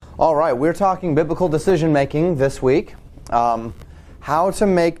All right, we're talking biblical decision making this week. How to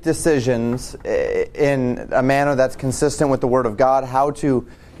make decisions in a manner that's consistent with the Word of God. How to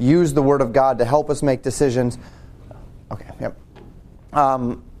use the Word of God to help us make decisions. Okay, yep.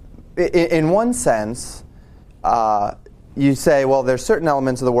 In one sense, you say, well, there's certain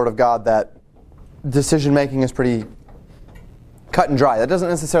elements of the Word of God that decision making is pretty cut and dry. That doesn't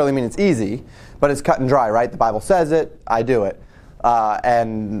necessarily mean it's easy, but it's cut and dry, right? The Bible says it, I do it.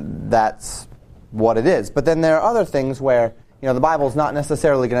 And that's what it is. But then there are other things where, the Bible's not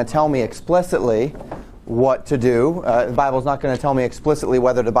necessarily going to tell me explicitly what to do. The Bible's not going to tell me explicitly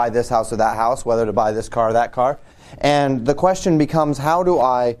whether to buy this house or that house, whether to buy this car or that car. And the question becomes, how do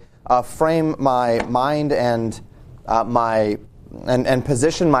I frame my mind and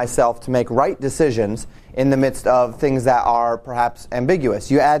position myself to make right decisions in the midst of things that are perhaps ambiguous?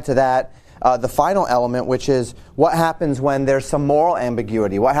 You add to that the final element, which is what happens when there's some moral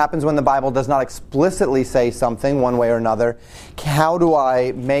ambiguity. What happens when the Bible does not explicitly say something one way or another? How do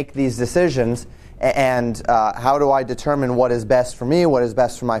I make these decisions, and how do I determine what is best for me, what is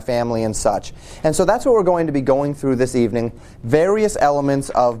best for my family, and such? And so that's what we're going to be going through this evening, various elements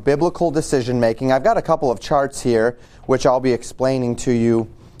of biblical decision making. I've got a couple of charts here, which I'll be explaining to you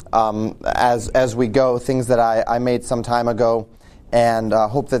as we go, things that I made some time ago, and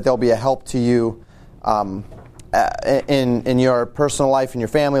hope that they'll be a help to you in your personal life, in your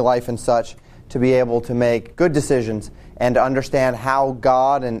family life and such, to be able to make good decisions and to understand how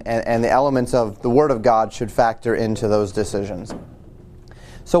God and the elements of the Word of God should factor into those decisions.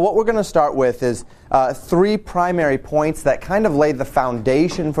 So what we're going to start with is three primary points that kind of lay the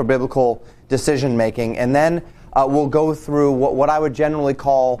foundation for biblical decision making, and then we'll go through what I would generally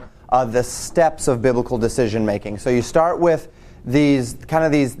call the steps of biblical decision making. So you start with these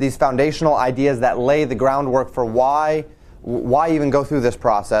foundational ideas that lay the groundwork for why even go through this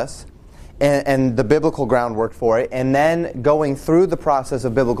process, and the biblical groundwork for it, and then going through the process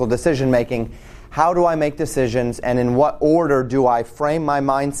of biblical decision making, how do I make decisions, and in what order do I frame my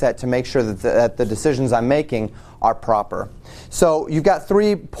mindset to make sure that the decisions I'm making are proper. So you've got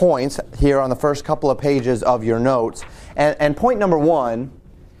 3 points here on the first couple of pages of your notes, and point number 1,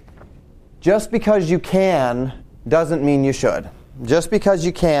 just because you can doesn't mean you should. Just because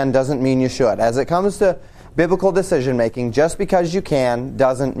you can doesn't mean you should. As it comes to biblical decision making, just because you can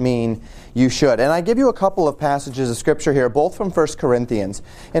doesn't mean you should. And I give you a couple of passages of Scripture here, both from 1 Corinthians.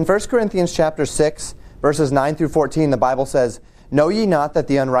 In 1 Corinthians chapter 6, verses 9 through 14, the Bible says, "Know ye not that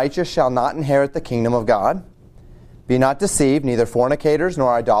the unrighteous shall not inherit the kingdom of God? Be not deceived, neither fornicators,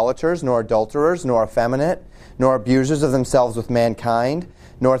 nor idolaters, nor adulterers, nor effeminate, nor abusers of themselves with mankind,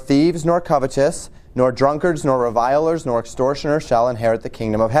 nor thieves, nor covetous, nor drunkards, nor revilers, nor extortioners shall inherit the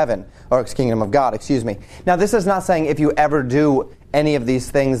kingdom of heaven," or kingdom of God, excuse me. Now, this is not saying if you ever do any of these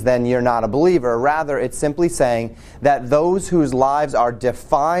things, then you're not a believer. Rather, it's simply saying that those whose lives are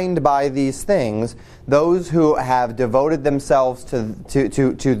defined by these things, those who have devoted themselves to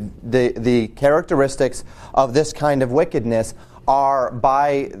the characteristics of this kind of wickedness, are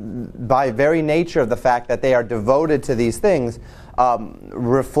by very nature of the fact that they are devoted to these things,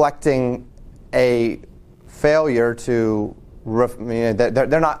 reflecting a failure to.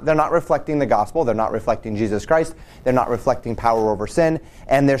 They're not reflecting the gospel. They're not reflecting Jesus Christ. They're not reflecting power over sin,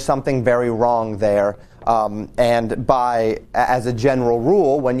 and there's something very wrong there. And as a general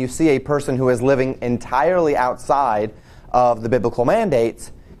rule, when you see a person who is living entirely outside of the biblical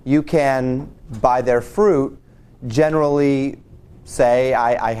mandates, you can, by their fruit, generally say,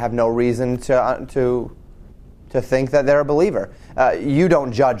 "I have no reason to think that they're a believer." You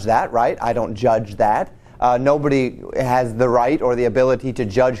don't judge that, right? I don't judge that. Nobody has the right or the ability to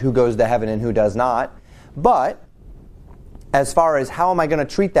judge who goes to heaven and who does not. But as far as how am I going to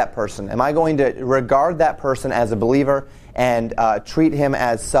treat that person? Am I going to regard that person as a believer and treat him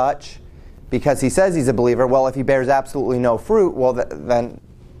as such because he says he's a believer? Well, if he bears absolutely no fruit, well, then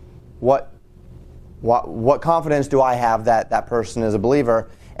what confidence do I have that that person is a believer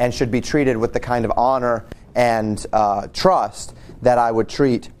and should be treated with the kind of honor and trust that I would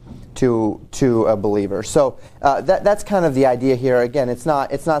treat to a believer? So that's kind of the idea here. Again, it's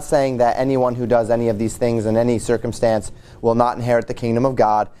not saying that anyone who does any of these things in any circumstance will not inherit the kingdom of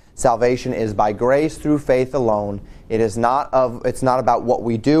God. Salvation is by grace through faith alone. It's not about what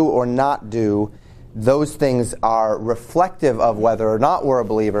we do or not do. Those things are reflective of whether or not we're a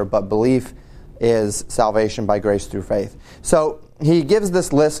believer, but belief is salvation by grace through faith. So he gives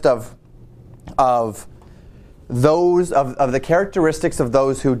this list of the characteristics of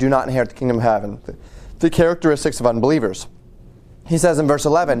those who do not inherit the kingdom of heaven, the characteristics of unbelievers. He says in verse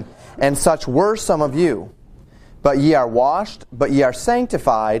 11, "And such were some of you, But ye are washed, but ye are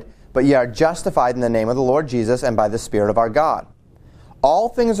sanctified, but ye are justified in the name of the Lord Jesus and by the Spirit of our God. All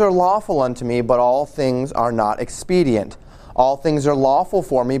things are lawful unto me, but all things are not expedient. All things are lawful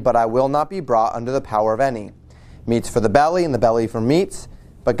for me, but I will not be brought under the power of any. Meats for the belly, and the belly for meats,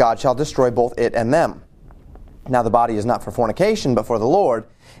 but God shall destroy both it and them. Now the body is not for fornication, but for the Lord,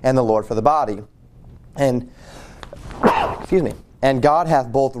 and the Lord for the body. And, excuse me, and God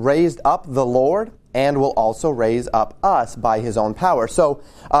hath both raised up the Lord, and will also raise up us by his own power. So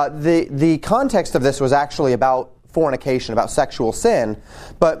the context of this was actually about fornication, about sexual sin.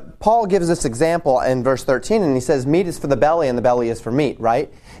 But Paul gives this example in verse 13, and he says, meat is for the belly, and the belly is for meat,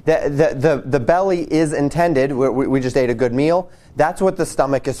 right? The belly is intended, we just ate a good meal, that's what the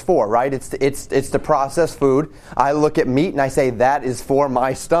stomach is for, right? It's to process food. I look at meat and I say, that is for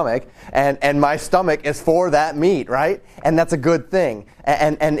my stomach, and my stomach is for that meat, right? And that's a good thing.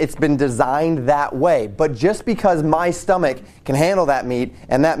 And it's been designed that way. But just because my stomach can handle that meat,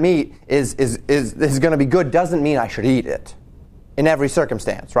 and that meat is going to be good, doesn't mean I should eat it. In every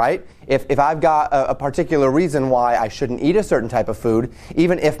circumstance, right? If I've got a particular reason why I shouldn't eat a certain type of food,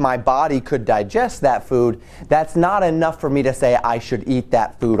 even if my body could digest that food, that's not enough for me to say I should eat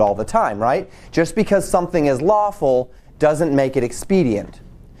that food all the time, right? Just because something is lawful doesn't make it expedient.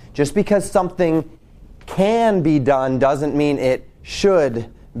 Just because something can be done doesn't mean it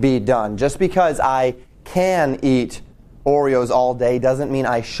should be done. Just because I can eat Oreos all day doesn't mean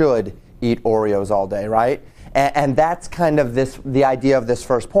I should eat Oreos all day, right? And that's kind of the idea of this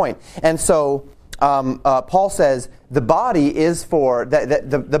first point. And so Paul says the body is for,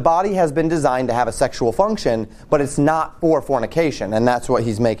 the body has been designed to have a sexual function, but it's not for fornication. And that's what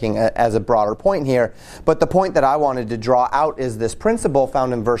he's making as a broader point here. But the point that I wanted to draw out is this principle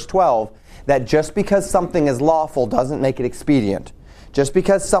found in verse 12, that just because something is lawful doesn't make it expedient. Just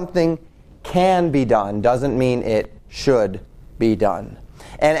because something can be done doesn't mean it should be done.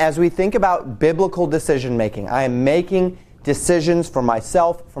 And as we think about biblical decision making, I am making decisions for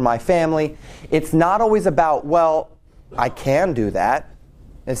myself, for my family. It's not always about, well, I can do that.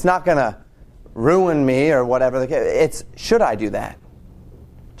 It's not going to ruin me or whatever. It's, should I do that?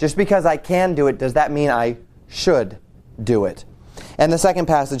 Just because I can do it, does that mean I should do it? And the second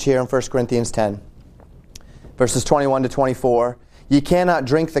passage here in 1 Corinthians 10, verses 21 to 24, ye cannot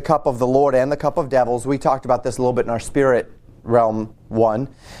drink the cup of the Lord and the cup of devils. We talked about this a little bit in our spirit realm 1.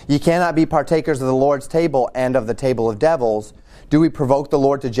 Ye cannot be partakers of the Lord's table and of the table of devils. Do we provoke the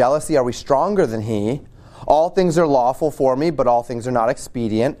Lord to jealousy? Are we stronger than he? All things are lawful for me, but all things are not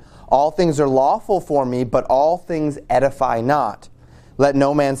expedient. All things are lawful for me, but all things edify not. Let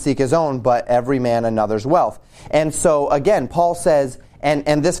no man seek his own, but every man another's wealth. And so, again, Paul says,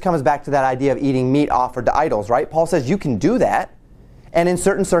 and this comes back to that idea of eating meat offered to idols, right? Paul says you can do that. And in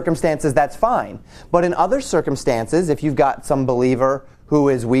certain circumstances, that's fine. But in other circumstances, if you've got some believer who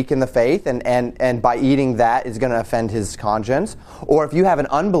is weak in the faith and by eating that is going to offend his conscience, or if you have an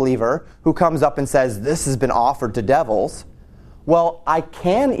unbeliever who comes up and says, this has been offered to devils, well, I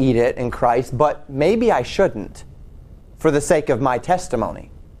can eat it in Christ, but maybe I shouldn't for the sake of my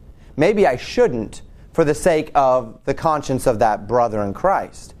testimony. Maybe I shouldn't for the sake of the conscience of that brother in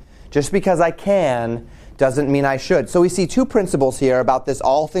Christ. Just because I can doesn't mean I should. So we see two principles here about this.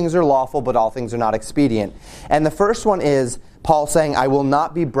 All things are lawful, but all things are not expedient. And the first one is Paul saying, I will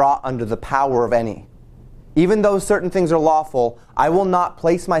not be brought under the power of any. Even though certain things are lawful, I will not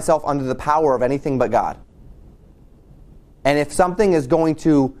place myself under the power of anything but God. And if something is going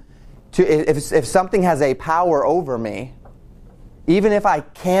if something has a power over me, even if I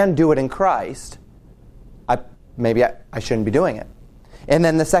can do it in Christ, maybe I shouldn't be doing it. And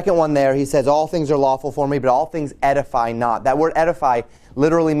then the second one there, he says, all things are lawful for me, but all things edify not. That word edify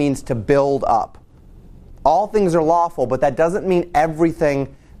literally means to build up. All things are lawful, but that doesn't mean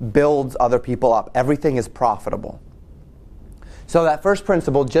everything builds other people up. Everything is profitable. So that first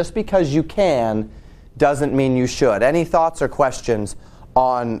principle, just because you can, doesn't mean you should. Any thoughts or questions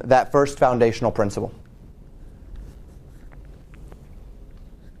on that first foundational principle?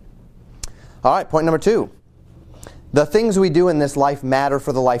 All right, point number 2. The things we do in this life matter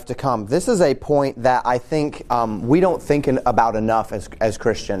for the life to come. This is a point that I think we don't think about enough as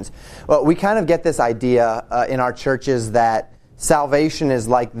Christians. Well, we kind of get this idea in our churches that salvation is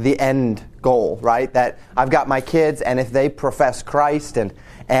like the end goal, right? That I've got my kids, and if they profess Christ and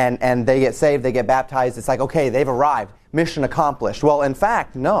they get saved, they get baptized, it's like, okay, they've arrived. Mission accomplished. Well, in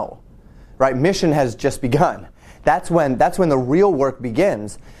fact, no. Right? Mission has just begun. That's when the real work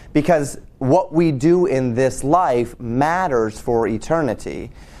begins. Because what we do in this life matters for eternity.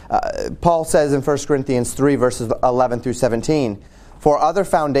 Paul says in 1 Corinthians 3, verses 11 through 17, For other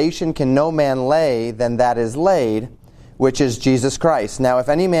foundation can no man lay than that is laid, which is Jesus Christ. Now if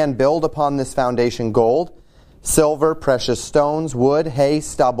any man build upon this foundation gold, silver, precious stones, wood, hay,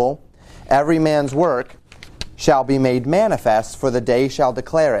 stubble, every man's work shall be made manifest, for the day shall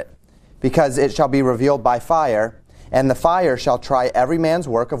declare it, because it shall be revealed by fire, and the fire shall try every man's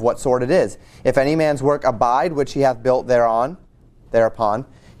work of what sort it is. If any man's work abide which he hath built thereupon,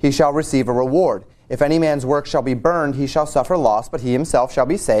 he shall receive a reward. If any man's work shall be burned, he shall suffer loss, but he himself shall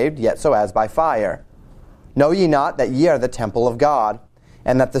be saved, yet so as by fire. Know ye not that ye are the temple of God,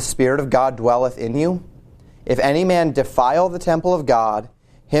 and that the Spirit of God dwelleth in you? If any man defile the temple of God,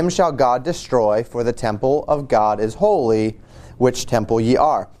 him shall God destroy, for the temple of God is holy, which temple ye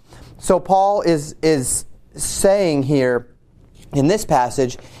are. So Paul is saying here in this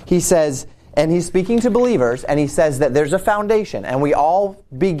passage, he says, and he's speaking to believers, and he says that there's a foundation, and we all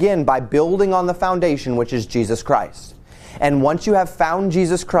begin by building on the foundation, which is Jesus Christ. And once you have found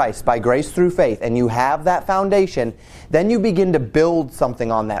Jesus Christ by grace through faith, and you have that foundation, then you begin to build something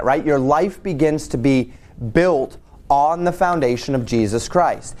on that, right? Your life begins to be built on the foundation of Jesus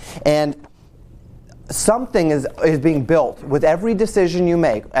Christ. And something is being built with every decision you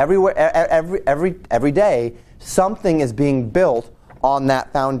make. Every day, something is being built on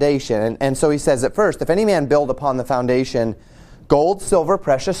that foundation. And so he says at first, if any man build upon the foundation gold, silver,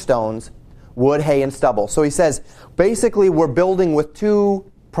 precious stones, wood, hay, and stubble. So he says, basically we're building with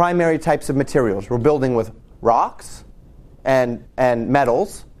two primary types of materials. We're building with rocks and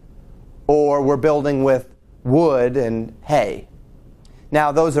metals, or we're building with wood and hay.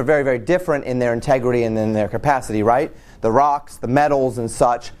 Now those are very, very different in their integrity and in their capacity, right? The rocks, the metals and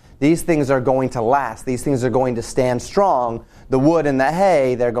such, these things are going to last. These things are going to stand strong. The wood and the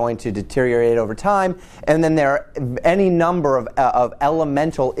hay, they're going to deteriorate over time. And then there are any number of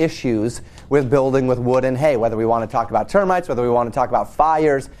elemental issues with building with wood and hay, whether we want to talk about termites, whether we want to talk about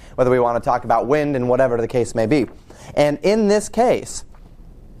fires, whether we want to talk about wind, and whatever the case may be. And in this case,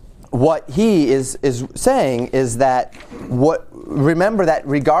 what he is saying is that remember that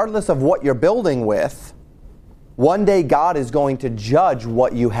regardless of what you're building with, one day God is going to judge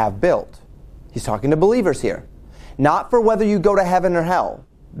what you have built. He's talking to believers here. Not for whether you go to heaven or hell.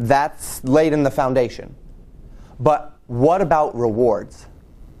 That's laid in the foundation. But what about rewards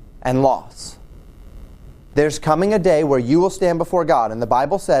and loss? There's coming a day where you will stand before God, and the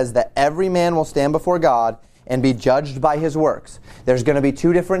Bible says that every man will stand before God and be judged by his works. There's going to be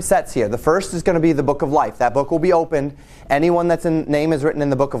two different sets here. The first is going to be the book of life. That book will be opened. Anyone that's name is written in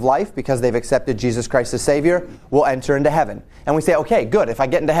the book of life because they've accepted Jesus Christ as Savior will enter into heaven. And we say, okay, good. If I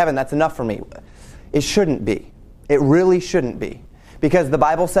get into heaven, that's enough for me. It shouldn't be. It really shouldn't be. Because the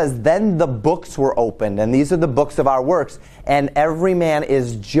Bible says, then the books were opened, and these are the books of our works, and every man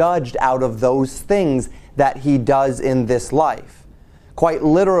is judged out of those things that he does in this life. Quite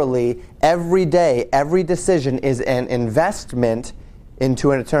literally, every day, every decision is an investment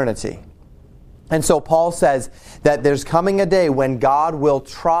into an eternity. And so Paul says that there's coming a day when God will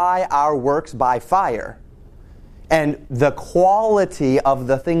try our works by fire. And the quality of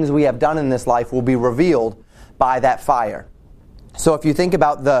the things we have done in this life will be revealed by that fire. So if you think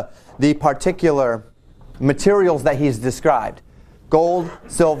about the particular materials that he's described, gold,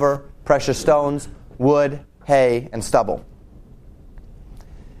 silver, precious stones, wood, hay, and stubble.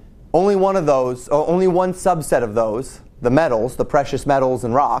 Only one of those, or only one subset of those, the metals, the precious metals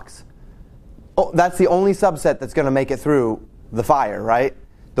and rocks, that's the only subset that's going to make it through the fire, right?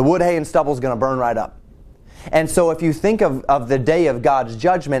 The wood, hay, and stubble is going to burn right up. And so if you think of the day of God's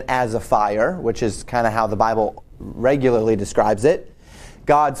judgment as a fire, which is kind of how the Bible regularly describes it,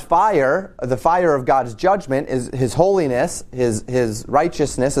 God's fire, the fire of God's judgment, is His holiness, His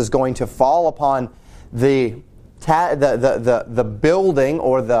righteousness is going to fall upon the building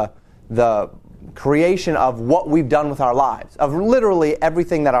or the creation of what we've done with our lives, of literally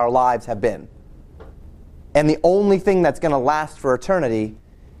everything that our lives have been. And the only thing that's going to last for eternity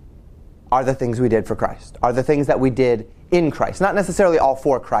are the things we did for Christ, are the things that we did in Christ. Not necessarily all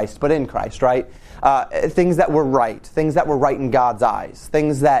for Christ, but in Christ, right? Things that were right in God's eyes,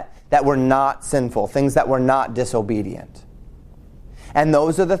 things that were not sinful, things that were not disobedient. And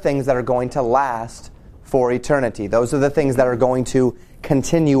those are the things that are going to last for eternity. Those are the things that are going to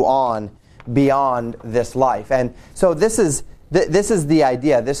continue on beyond this life. And so this is the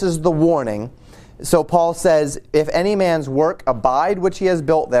idea. This is the warning. So Paul says, if any man's work abide which he has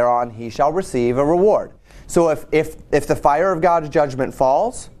built thereon, he shall receive a reward. So if the fire of God's judgment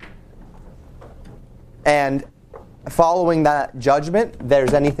falls, and following that judgment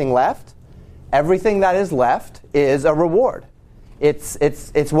there's anything left, everything that is left is a reward.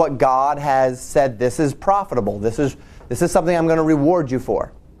 It's what God has said, this is profitable. This This is something I'm going to reward you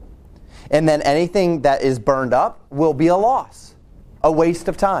for. And then anything that is burned up will be a loss, a waste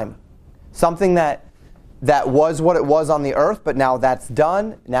of time. Something that was what it was on the earth, but now that's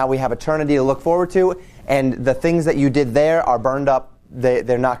done. Now we have eternity to look forward to. And the things that you did there are burned up.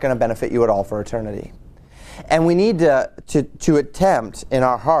 They're not going to benefit you at all for eternity. And we need to attempt in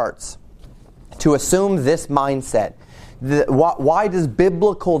our hearts to assume this mindset. Why does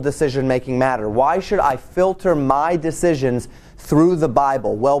biblical decision-making matter? Why should I filter my decisions through the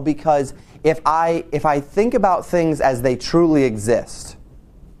Bible? Well, because if I think about things as they truly exist,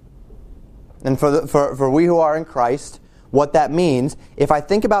 and for we who are in Christ, what that means, if I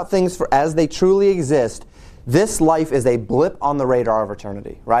think about things as they truly exist, this life is a blip on the radar of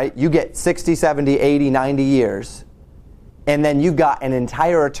eternity, right? You get 60, 70, 80, 90 years, and then you got an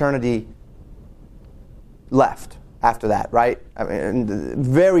entire eternity left after that, right? I mean,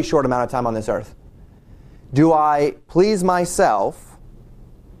 very short amount of time on this earth. Do I please myself,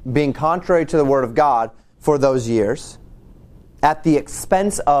 being contrary to the Word of God for those years, at the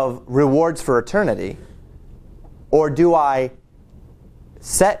expense of rewards for eternity? Or do I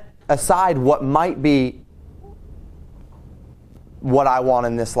set aside what might be what I want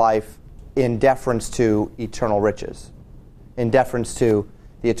in this life in deference to eternal riches, in deference to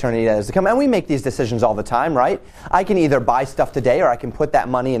the eternity that is to come? And we make these decisions all the time, right? I can either buy stuff today, or I can put that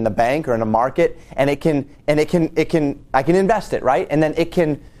money in the bank or in a market, and I can invest it, right? And then it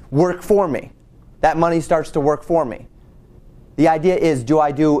can work for me. That money starts to work for me. The idea is, do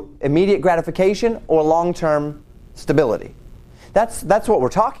I do immediate gratification or long-term stability? That's what we're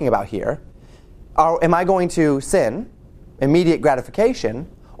talking about here. Am I going to sin, immediate gratification,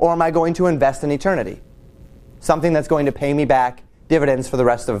 or am I going to invest in eternity? Something that's going to pay me back dividends for the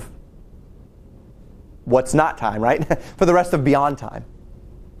rest of what's not time, right? For the rest of beyond time.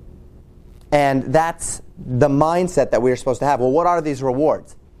 And that's the mindset that we are supposed to have. Well, what are these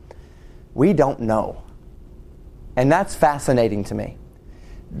rewards? We don't know. And that's fascinating to me.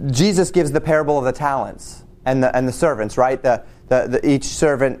 Jesus gives the parable of the talents and the servants, right? Each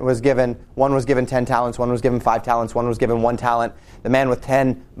servant was given, one was given 10 talents, one was given 5 talents, one was given 1 talent. The man with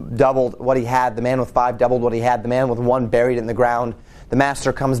 10 doubled what he had. The man with 5 doubled what he had. The man with 1 buried it in the ground. The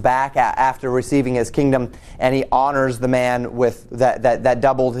master comes back after receiving his kingdom, and he honors the man with that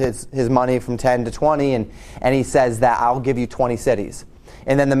doubled his money from 10 to 20, and he says that I'll give you 20 cities.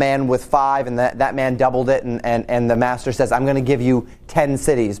 And then the man with 5, and that man doubled it, and the master says, I'm going to give you 10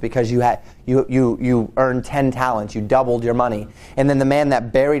 cities because you earned 10 talents. You doubled your money. And then the man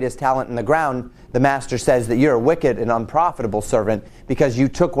that buried his talent in the ground, the master says that you're a wicked and unprofitable servant because you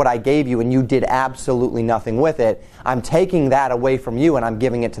took what I gave you and you did absolutely nothing with it. I'm taking that away from you and I'm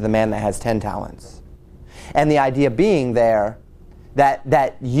giving it to the man that has 10 talents. And the idea being there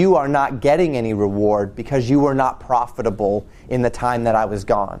that you are not getting any reward because you were not profitable in the time that I was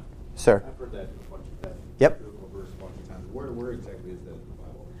gone. Sir? I've heard that a bunch of times. Yep. Verse a bunch of times. Where exactly is that in the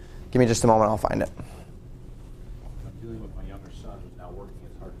Bible? Give me just a moment, I'll find it. I'm dealing with my younger son who's now working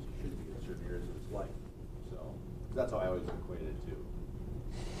as hard as he should be in certain areas of his life. So that's how I always equated it too.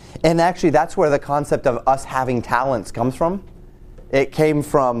 And actually, that's where the concept of us having talents comes from. It came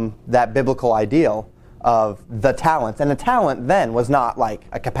from that biblical ideal of the talents. And a talent then was not like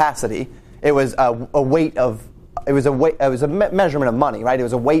a capacity. It was a measurement of money, right? It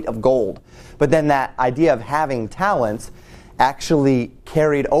was a weight of gold. But then that idea of having talents actually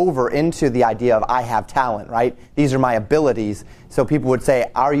carried over into the idea of I have talent, right? These are my abilities. So people would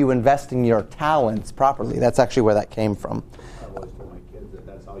say, are you investing your talents properly? That's actually where that came from. I've always told my kids that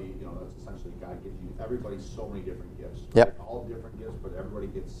that's how that's essentially God gives you, everybody's so many different gifts. Yep. All different gifts, but everybody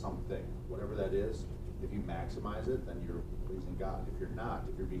gets something. Whatever that is, if you maximize it, then you're pleasing God. If you're not,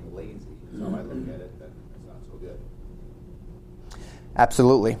 if you're being lazy, that's how I look at it, then it's not so good.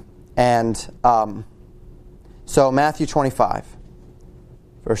 Absolutely. And so Matthew 25,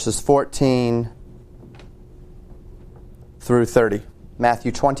 verses 14 through 30.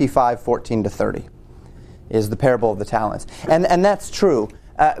 Matthew 25, 14 to 30 is the parable of the talents. And that's true.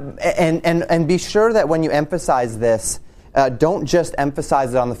 And be sure that when you emphasize this, don't just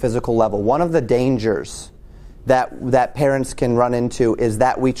emphasize it on the physical level. One of the dangers that parents can run into is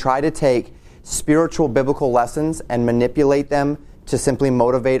that we try to take spiritual biblical lessons and manipulate them to simply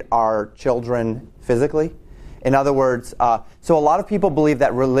motivate our children physically. In other words, so a lot of people believe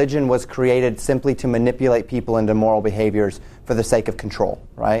that religion was created simply to manipulate people into moral behaviors for the sake of control,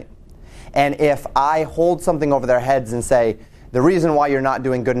 right? And if I hold something over their heads and say, the reason why you're not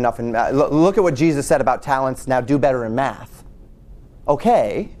doing good enough in look at what Jesus said about talents, now do better in math.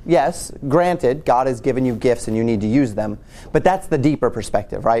 okay, yes, granted, God has given you gifts and you need to use them, but that's the deeper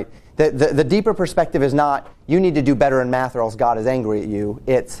perspective, right? The deeper perspective is not, you need to do better in math or else God is angry at you.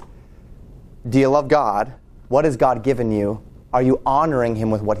 It's, do you love God? What has God given you? Are you honoring Him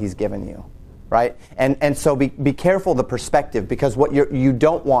with what He's given you? Right? And so be careful the perspective, because what you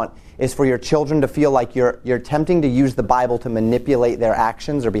don't want is for your children to feel like you're attempting to use the Bible to manipulate their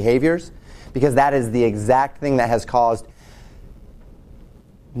actions or behaviors, because that is the exact thing that has caused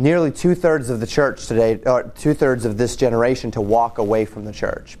nearly 2/3 of the church today, or 2/3 of this generation, to walk away from the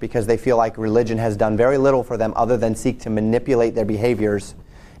church, because they feel like religion has done very little for them other than seek to manipulate their behaviors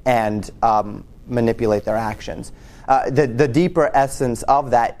and manipulate their actions. The deeper essence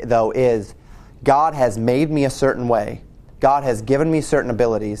of that, though, is God has made me a certain way. God has given me certain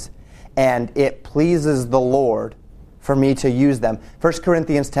abilities, and it pleases the Lord for me to use them. 1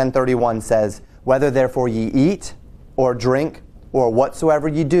 Corinthians 10:31 says, "Whether therefore ye eat or drink or whatsoever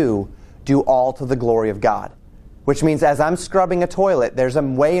ye do, do all to the glory of God." Which means as I'm scrubbing a toilet, there's a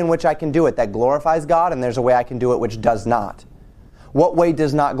way in which I can do it that glorifies God, and there's a way I can do it which does not. What way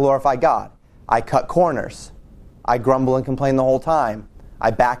does not glorify God? I cut corners. I grumble and complain the whole time. I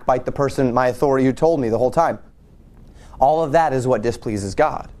backbite the person, my authority, who told me the whole time. All of that is what displeases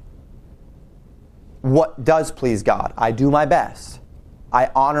God. What does please God? I do my best. I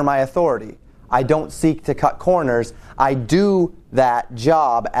honor my authority. I don't seek to cut corners. I do that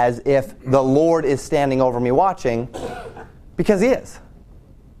job as if the Lord is standing over me watching, because He is.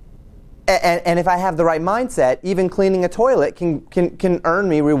 And if I have the right mindset, even cleaning a toilet can earn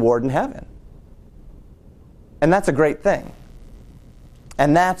me reward in heaven. And that's a great thing.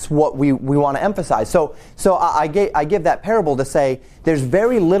 And that's what we want to emphasize. So I give that parable to say there's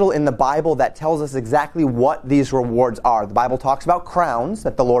very little in the Bible that tells us exactly what these rewards are. The Bible talks about crowns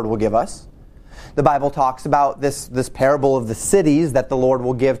that the Lord will give us. The Bible talks about this parable of the cities that the Lord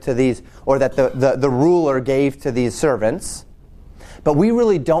will give to these, or that the ruler gave to these servants. But we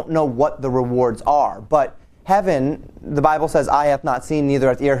really don't know what the rewards are. But heaven, the Bible says, eye hath not seen, neither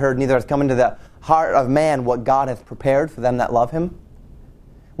hath ear heard, neither hath come into the heart of man what God hath prepared for them that love Him.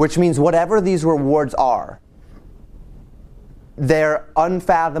 Which means whatever these rewards are, they're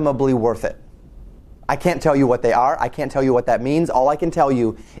unfathomably worth it. I can't tell you what they are. I can't tell you what that means. All I can tell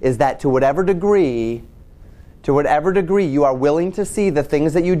you is that to whatever degree you are willing to see the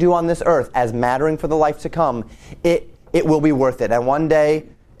things that you do on this earth as mattering for the life to come, it will be worth it. And one day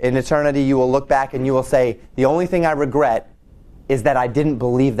in eternity you will look back and you will say, the only thing I regret is that I didn't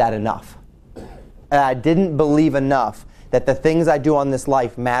believe that enough. And I didn't believe enough that the things I do on this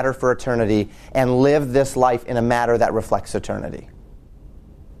life matter for eternity, and live this life in a manner that reflects eternity.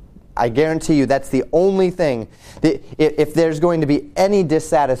 I guarantee you that's the only thing. If there's going to be any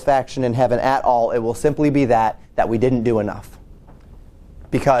dissatisfaction in heaven at all, it will simply be that we didn't do enough.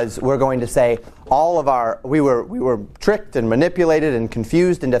 Because we're going to say we were tricked and manipulated and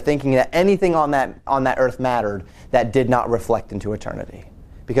confused into thinking that anything on that earth mattered that did not reflect into eternity.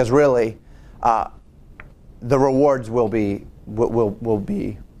 Because really, the rewards will be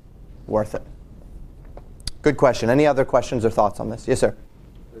worth it. Good question. Any other questions or thoughts on this? Yes, sir.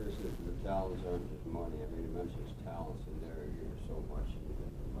 The talents aren't just money. I mean, it mentions talents in there. You're so much, and you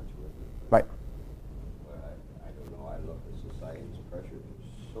didn't do much with it. Right. But I don't know. I look at society's pressure is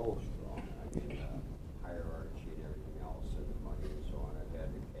so strong. I mean, hierarchy and everything else, and the money and so on. I've had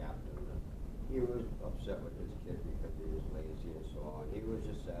the captain. He was upset with his kid because he was lazy and so on. He was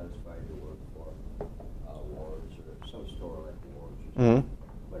just satisfied to work for Wards or some store like Wards. Mm-hmm.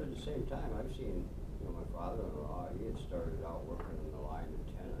 But at the same time, I've seen, my father-in-law, he had started out working in the line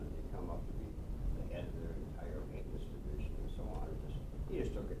lieutenant, and he come up to be the head of their entire maintenance division and so on. He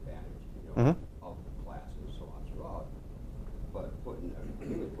just took advantage, Mm-hmm. of the class and so on throughout. But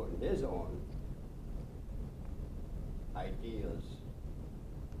he was putting his own ideas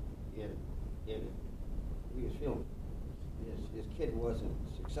in it. He was feeling his kid wasn't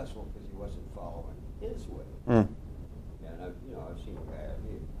successful because he wasn't following his way. Mm. And I've seen guys,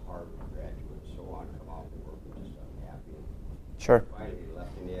 Harvard graduates, so on, come out and work and just unhappy. Sure. Finally, he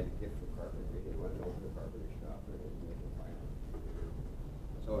left and he had a gift for carpentry. He went over to the carpenter shop and he made a final.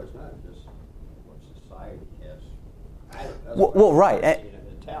 So it's not just what society has. Well, right.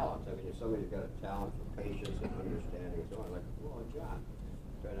 The talent. I mean, if somebody's got a talent for patience and understanding and so on, like, well, John,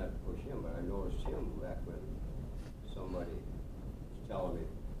 try not to push him, but I noticed him back when somebody was telling me,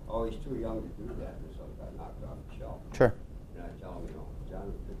 oh, he's too young to do that, and so got knocked off the shelf. Sure. And I tell him, John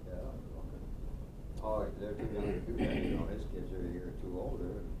would pick that up. Okay. Oh, they're too young to do that. His kids are a year or two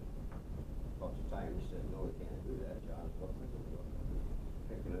older. About the time he said, no, we can't do that. John's looking at him,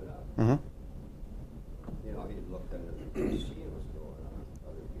 picking it up. Mm-hmm. He looked under the seeing what's going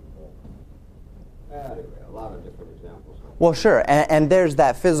examples. Well, sure, and there's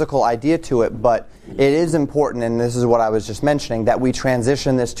that physical idea to it, but it is important, and this is what I was just mentioning, that we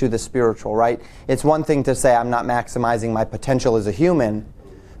transition this to the spiritual, right? It's one thing to say I'm not maximizing my potential as a human,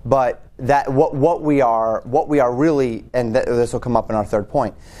 but that what we are really, and this will come up in our third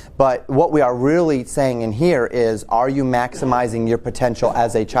point, but what we are really saying in here is, are you maximizing your potential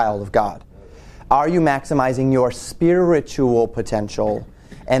as a child of God? Are you maximizing your spiritual potential?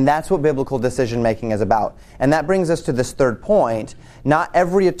 And that's what biblical decision-making is about. And that brings us to this third point. Not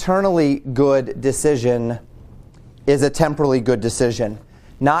every eternally good decision is a temporally good decision.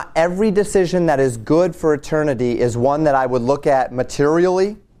 Not every decision that is good for eternity is one that I would look at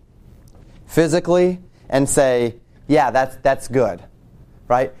materially, physically, and say, yeah, that's good.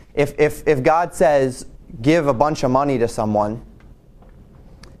 Right? If God says, give a bunch of money to someone,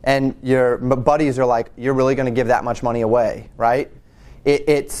 and your buddies are like, you're really going to give that much money away, right?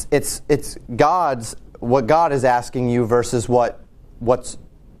 It's God's, what God is asking you versus what's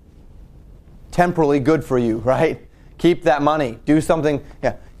temporally good for you, right? Keep that money. Do something.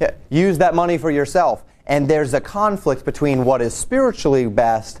 Yeah. Use that money for yourself. And there's a conflict between what is spiritually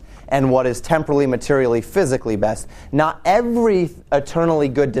best and what is temporally, materially, physically best. Not every eternally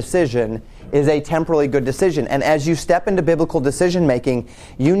good decision is a temporally good decision. And as you step into biblical decision making,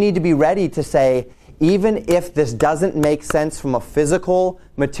 you need to be ready to say, even if this doesn't make sense from a physical,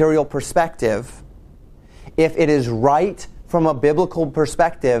 material perspective, if it is right from a biblical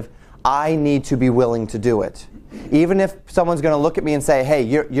perspective, I need to be willing to do it. Even if someone's going to look at me and say, hey,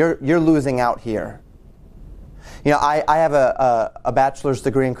 you're losing out here. You know, I have a bachelor's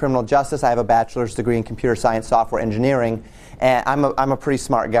degree in criminal justice. I have a bachelor's degree in computer science, software engineering, and I'm a pretty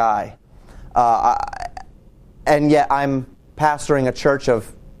smart guy. And yet I'm pastoring a church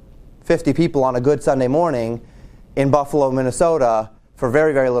of 50 people on a good Sunday morning in Buffalo, Minnesota for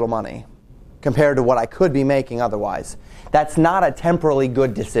very, very little money compared to what I could be making otherwise. That's not a temporally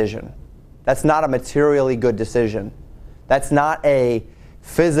good decision. That's not a materially good decision. That's not a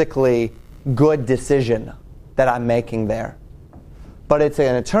physically good decision that I'm making there. But it's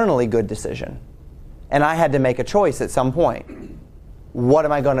an eternally good decision. And I had to make a choice at some point. What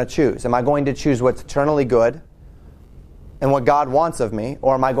am I going to choose? Am I going to choose what's eternally good and what God wants of me,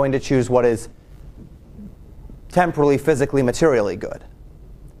 or am I going to choose what is temporally, physically, materially good?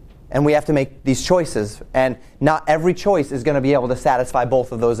 And we have to make these choices, and not every choice is going to be able to satisfy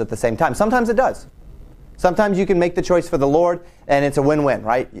both of those at the same time. Sometimes it does. Sometimes you can make the choice for the Lord, and it's a win-win,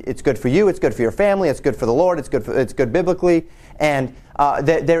 right? It's good for you, it's good for your family, it's good for the Lord, it's good biblically, and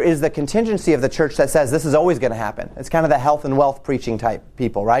there is the contingency of the church that says this is always going to happen. It's kind of the health and wealth preaching type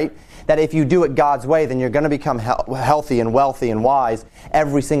people, right? That if you do it God's way, then you're going to become healthy and wealthy and wise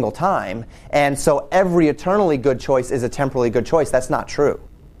every single time. And so every eternally good choice is a temporally good choice. That's not true.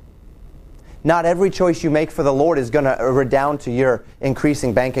 Not every choice you make for the Lord is going to redound to your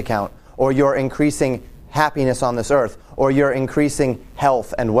increasing bank account or your increasing happiness on this earth or your increasing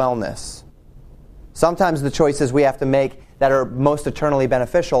health and wellness. Sometimes the choices we have to make that are most eternally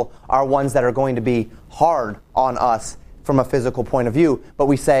beneficial are ones that are going to be hard on us from a physical point of view, but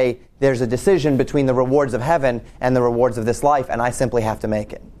we say there's a decision between the rewards of heaven and the rewards of this life, and I simply have to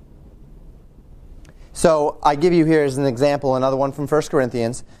make it. So I give you here as an example another one from 1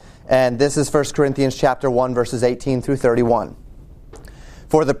 Corinthians, and this is 1 Corinthians chapter 1, verses 18 through 31.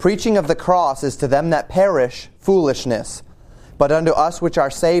 For the preaching of the cross is to them that perish foolishness, but unto us which are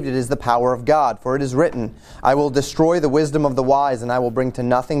saved it is the power of God. For it is written, I will destroy the wisdom of the wise, and I will bring to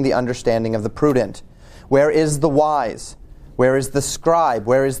nothing the understanding of the prudent. Where is the wise? Where is the scribe?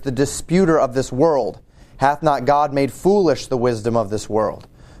 Where is the disputer of this world? Hath not God made foolish the wisdom of this world?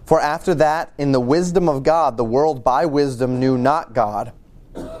 For after that, in the wisdom of God, the world by wisdom knew not God.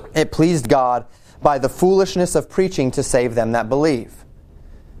 It pleased God by the foolishness of preaching to save them that believe.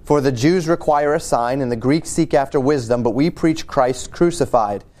 For the Jews require a sign, and the Greeks seek after wisdom, but we preach Christ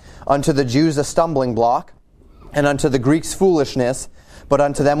crucified. Unto the Jews a stumbling block, and unto the Greeks foolishness, but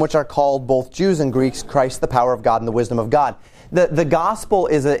unto them which are called, both Jews and Greeks, Christ the power of God and the wisdom of God. The gospel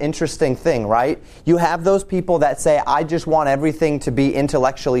is an interesting thing, right? You have those people that say, I just want everything to be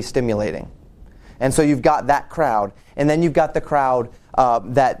intellectually stimulating. And so you've got that crowd. And then you've got the crowd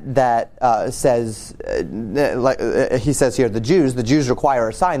that says, he says here, the Jews require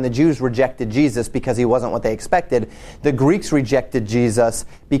a sign. The Jews rejected Jesus because he wasn't what they expected. The Greeks rejected Jesus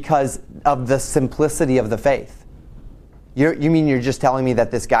because of the simplicity of the faith. You mean you're just telling me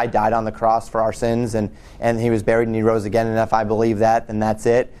that this guy died on the cross for our sins and he was buried and he rose again, and if I believe that, then that's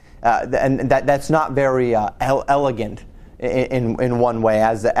it? And that's not very elegant in one way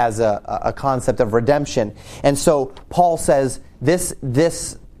as a concept of redemption. And so Paul says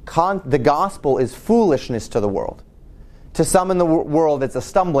the gospel is foolishness to the world. To some in the world, it's a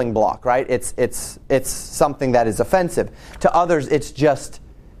stumbling block, right? It's something that is offensive. To others, it's just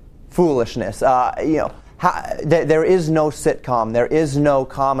foolishness. There is no sitcom, there is no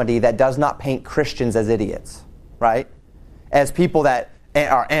comedy that does not paint Christians as idiots, right? As people that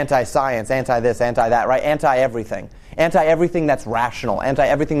are anti-science, anti-this, anti-that, right? Anti-everything. Anti-everything that's rational,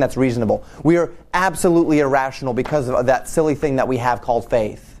 anti-everything that's reasonable. We are absolutely irrational because of that silly thing that we have called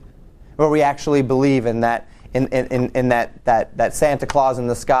faith, where we actually believe in that that Santa Claus in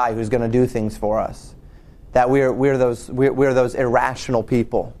the sky who's going to do things for us. That we're those irrational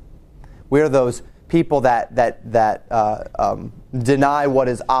people. We're those people that deny what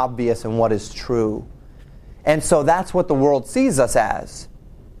is obvious and what is true. And so that's what the world sees us as.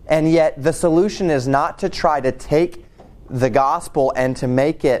 And yet the solution is not to try to take the gospel and to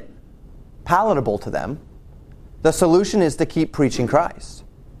make it palatable to them. The solution is to keep preaching Christ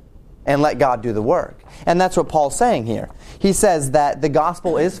and let God do the work. And that's what Paul's saying here. He says that the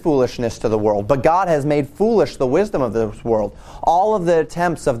gospel is foolishness to the world, but God has made foolish the wisdom of this world. All of the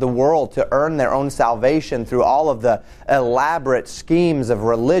attempts of the world to earn their own salvation through all of the elaborate schemes of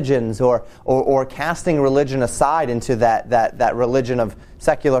religions or casting religion aside into that religion of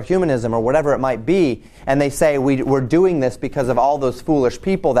secular humanism or whatever it might be, and they say we're doing this because of all those foolish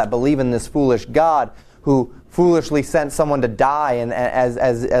people that believe in this foolish God who foolishly sent someone to die, and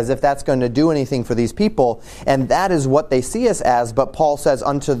as if that's going to do anything for these people. And that is what they see us as. But Paul says,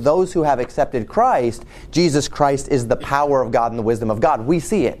 unto those who have accepted Christ, Jesus Christ is the power of God and the wisdom of God. We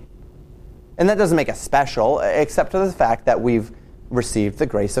see it. And that doesn't make us special, except for the fact that we've received the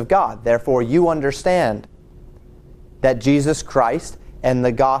grace of God. Therefore, you understand that Jesus Christ and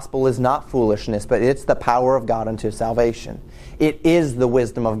the gospel is not foolishness, but it's the power of God unto salvation. It is the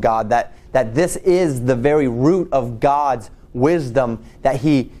wisdom of God, that this is the very root of God's wisdom, that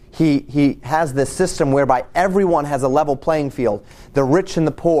He has this system whereby everyone has a level playing field. The rich and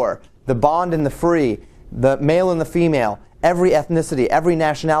the poor, the bond and the free, the male and the female, every ethnicity, every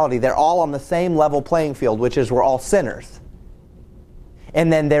nationality, they're all on the same level playing field, which is we're all sinners.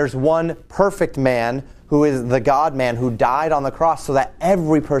 And then there's one perfect man who is the God-man who died on the cross so that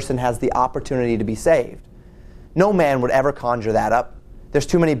every person has the opportunity to be saved. No man would ever conjure that up. There's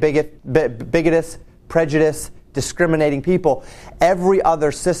too many bigotous, prejudiced, discriminating people. Every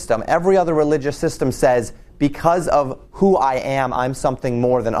other system, every other religious system says, because of who I am, I'm something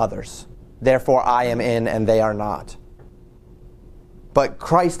more than others. Therefore, I am in and they are not. But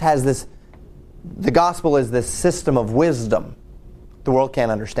Christ has this, the gospel is this system of wisdom. The world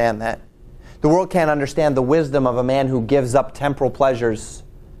can't understand that. The world can't understand the wisdom of a man who gives up temporal pleasures,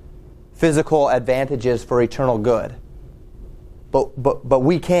 physical advantages for eternal good. But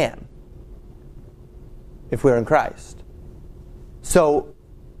we can, if we're in Christ. So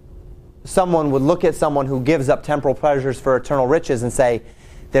someone would look at someone who gives up temporal pleasures for eternal riches and say,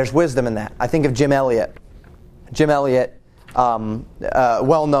 there's wisdom in that. I think of Jim Elliot. Jim Elliot,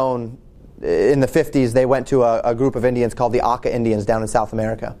 well known in the 50s, they went to a group of Indians called the Auca Indians down in South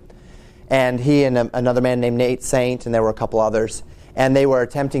America. And he and another man named Nate Saint, and there were a couple others, and they were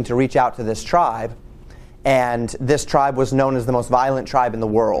attempting to reach out to this tribe. And this tribe was known as the most violent tribe in the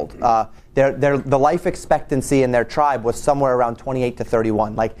world. The life expectancy in their tribe was somewhere around 28 to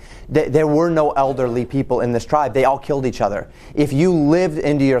 31. Like, there were no elderly people in this tribe. They all killed each other. If you lived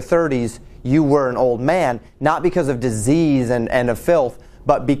into your 30s, you were an old man, not because of disease and of filth,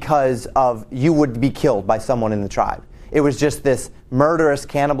 but because of you would be killed by someone in the tribe. It was just this murderous,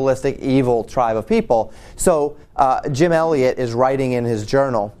 cannibalistic, evil tribe of people. So Jim Elliot is writing in his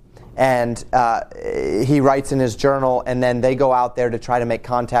journal, and he writes in his journal, and then they go out there to try to make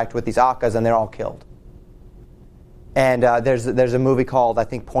contact with these Aucas, and they're all killed. And there's a movie called, I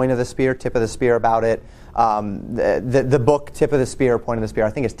think, Point of the Spear, Tip of the Spear, about it. The book Tip of the Spear, Point of the Spear, I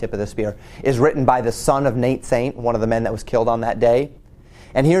think it's Tip of the Spear, is written by the son of Nate Saint, one of the men that was killed on that day.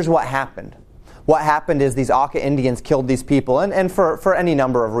 And here's what happened. What happened is these Auca Indians killed these people, and for any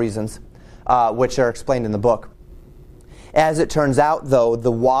number of reasons, which are explained in the book. As it turns out, though,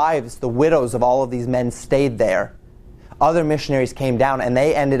 the wives, the widows of all of these men stayed there. Other missionaries came down, and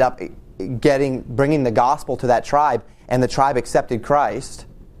they ended up bringing the gospel to that tribe, and the tribe accepted Christ.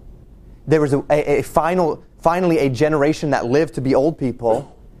 There was finally a generation that lived to be old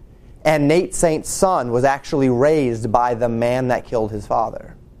people, and Nate Saint's son was actually raised by the man that killed his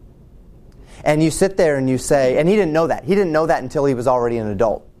father. And you sit there and you say, and he didn't know that. He didn't know that until he was already an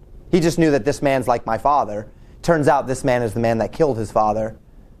adult. He just knew that this man's like my father. Turns out this man is the man that killed his father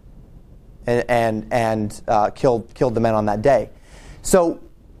and killed the men on that day. So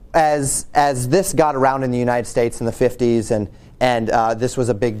as this got around in the United States in the 50s and this was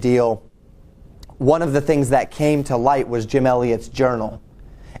a big deal, one of the things that came to light was Jim Elliot's journal.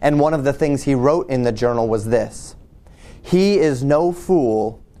 And one of the things he wrote in the journal was this: "He is no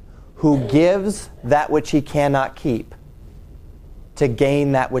fool who gives that which he cannot keep to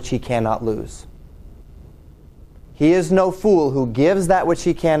gain that which he cannot lose." He is no fool who gives that which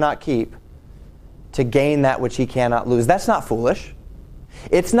he cannot keep to gain that which he cannot lose. That's not foolish.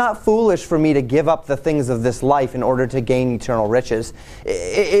 It's not foolish for me to give up the things of this life in order to gain eternal riches.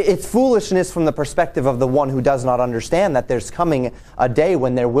 It's foolishness from the perspective of the one who does not understand that there's coming a day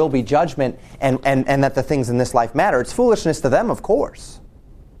when there will be judgment and that the things in this life matter. It's foolishness to them, of course.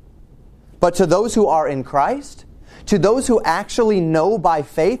 But to those who are in Christ, to those who actually know by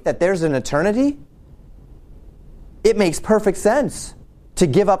faith that there's an eternity, it makes perfect sense to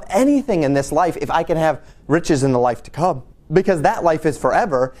give up anything in this life if I can have riches in the life to come. Because that life is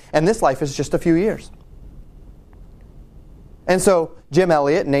forever, and this life is just a few years. And so Jim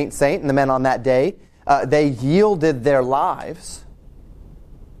Elliot, Nate Saint, and the men on that day, they yielded their lives.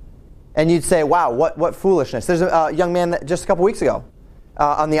 And you'd say, wow, what foolishness. There's a young man that just a couple weeks ago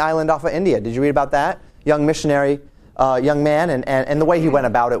on the island off of India. Did you read about that? Young missionary, young man, and the way he went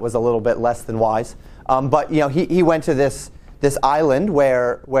about it was a little bit less than wise. But he went to this island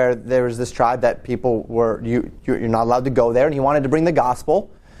where there was this tribe that people were, you're not allowed to go there, and he wanted to bring the gospel.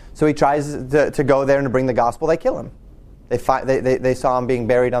 So he tries to go there and to bring the gospel. They kill him. They saw him being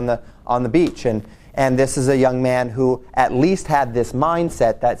buried on the beach. And this is a young man who at least had this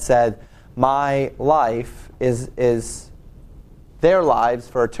mindset that said, my life is their lives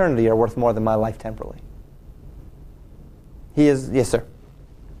for eternity are worth more than my life temporally. He is, yes, sir.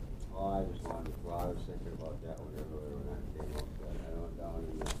 I just wanted to, I was thinking about that when I came up that. I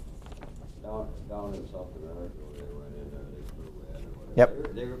know down in South America where they went in there, they flew in or whatever.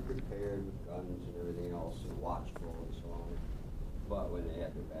 Yep. They were prepared with guns and everything else and watchful and so on. But when they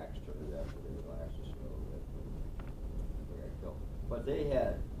had their backs turned after they relaxed just a little bit, they got killed. But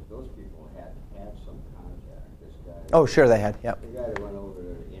those people had some contact. This guy. Oh, sure they had. Yep. The guy that went over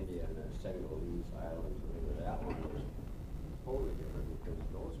to India and the Senegalese Islands, that one was totally different because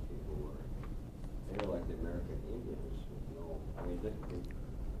those people were like the American Indians. I mean,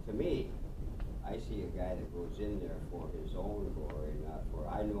 to me, I see a guy that goes in there for his own glory, not for.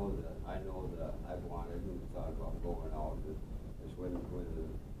 I know that I've wanted and thought about going out. Is when the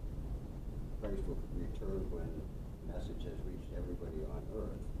Christ will return, when the message has reached everybody on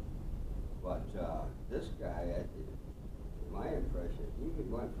earth. But this guy, my impression, he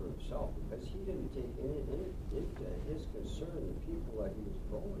went for himself because he didn't take into his concern the people that he was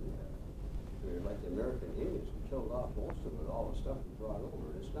going there. Like the American Indians, who killed off most of it, all the stuff he brought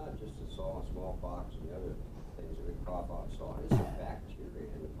over. It's not just the smallpox and the other things that we cough out and so on. It's the bacteria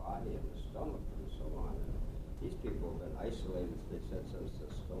in the body and the stomach and so on. And these people have been isolated, they said, since the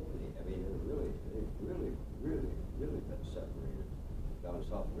Stone Age. I mean, they've really been separated down in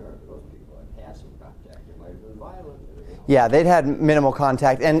South America. Those people had had some contact. It might have been violent. Yeah, they'd had minimal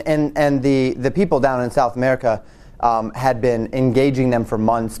contact, and the people down in South America had been engaging them for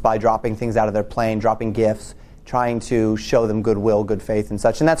months by dropping things out of their plane, dropping gifts, trying to show them goodwill, good faith, and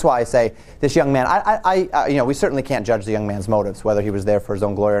such. And that's why I say this young man. We certainly can't judge the young man's motives, whether he was there for his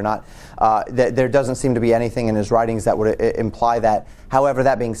own glory or not. There doesn't seem to be anything in his writings that would imply that. However,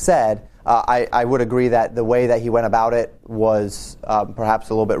 that being said, I would agree that the way that he went about it was perhaps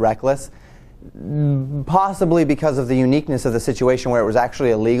a little bit reckless. Possibly because of the uniqueness of the situation where it was actually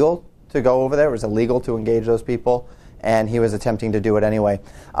illegal to go over there. It was illegal to engage those people, and he was attempting to do it anyway.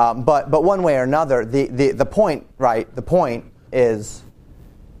 But one way or another, the point is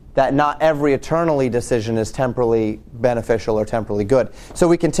that not every eternally decision is temporally beneficial or temporally good. So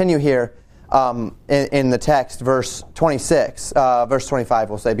we continue here in the text, verse 26, verse 25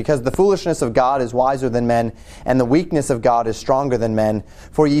 will say, because the foolishness of God is wiser than men, and the weakness of God is stronger than men.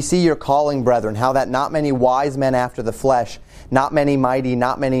 For ye see your calling, brethren, how that not many wise men after the flesh, not many mighty,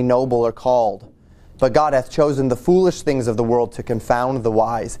 not many noble are called. But God hath chosen the foolish things of the world to confound the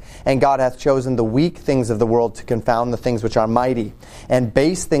wise. And God hath chosen the weak things of the world to confound the things which are mighty. And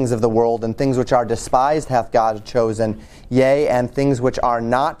base things of the world and things which are despised hath God chosen, yea, and things which are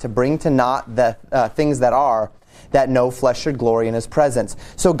not, to bring to naught the things that are, that no flesh should glory in His presence.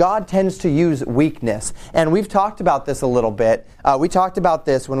 So God tends to use weakness. And we've talked about this a little bit. We talked about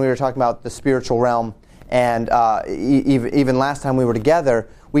this when we were talking about the spiritual realm. And even last time we were together,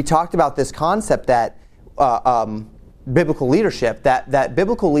 we talked about this concept that biblical leadership, that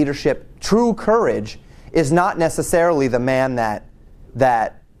biblical leadership, true courage, is not necessarily the man that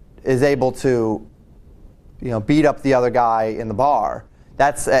is able to, beat up the other guy in the bar.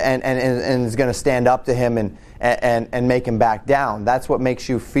 That's and is going to stand up to him and make him back down. That's what makes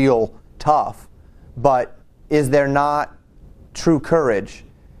you feel tough. but is there not true courage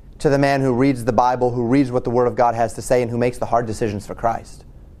to the man who reads the Bible, who reads what the Word of God has to say, and who makes the hard decisions for Christ?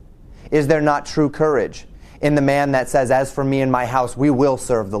 Is there not true courage in the man that says, as for me and my house, we will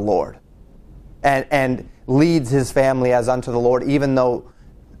serve the Lord, and leads his family as unto the Lord, even though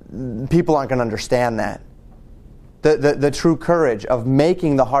people aren't going to understand that? The true courage of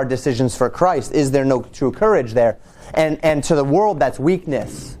making the hard decisions for Christ. Is there no true courage there? And to the world, that's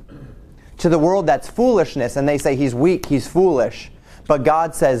weakness. To the world, that's foolishness. And they say he's weak, he's foolish. But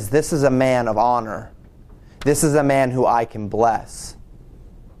God says, this is a man of honor. This is a man who I can bless.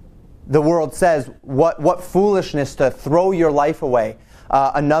 The world says, what foolishness to throw your life away.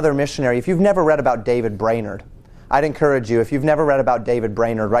 Another missionary. If you've never read about David Brainerd, I'd encourage you, if you've never read about David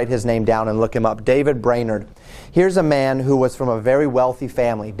Brainerd, write his name down and look him up. David Brainerd. Here's a man who was from a very wealthy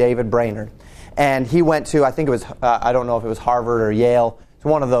family, David Brainerd. And he went to, I think it was, I don't know if it was Harvard or Yale. It's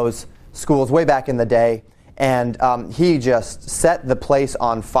one of those schools way back in the day. And he just set the place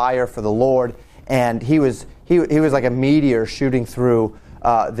on fire for the Lord. And he was like a meteor shooting through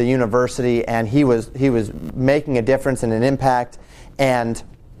the university. And he was making a difference and an impact. And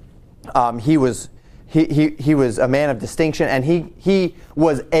he was a man of distinction, and he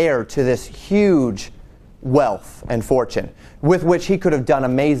was heir to this huge wealth and fortune with which he could have done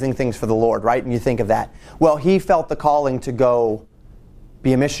amazing things for the Lord, right? And you think of that. Well, he felt the calling to go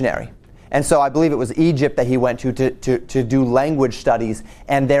be a missionary. And so I believe it was Egypt that he went to do language studies,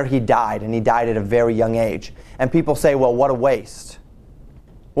 and there he died, and he died at a very young age. And people say, well, what a waste.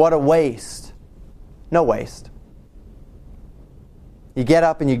 What a waste. No waste. You get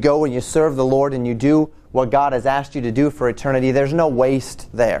up and you go and you serve the Lord and you do what God has asked you to do for eternity. There's no waste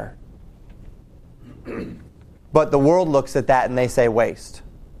there. But the world looks at that and they say waste,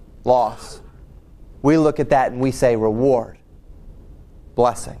 loss. We look at that and we say reward,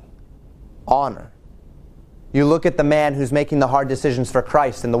 blessing, honor. You look at the man who's making the hard decisions for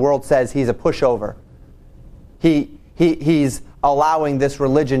Christ, and the world says he's a pushover. He's allowing this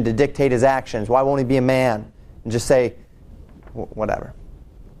religion to dictate his actions. Why won't he be a man? And just say, whatever.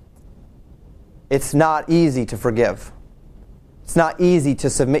 It's not easy to forgive. It's not easy to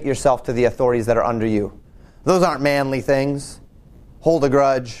submit yourself to the authorities that are under you. Those aren't manly things. Hold a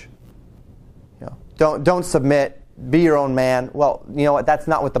grudge. Don't submit. Be your own man. Well, you know what? That's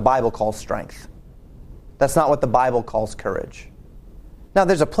not what the Bible calls strength. That's not what the Bible calls courage. Now,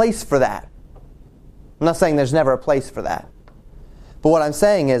 there's a place for that. I'm not saying there's never a place for that. But what I'm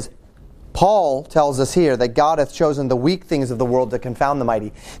saying is, Paul tells us here that God hath chosen the weak things of the world to confound the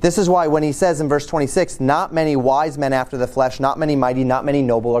mighty. This is why when he says in verse 26, not many wise men after the flesh, not many mighty, not many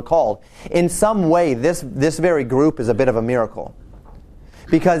noble are called. In some way, this very group is a bit of a miracle.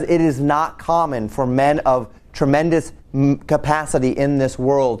 Because it is not common for men of tremendous capacity in this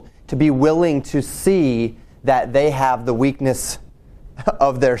world to be willing to see that they have the weakness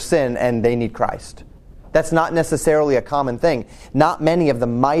of their sin and they need Christ. That's not necessarily a common thing. Not many of the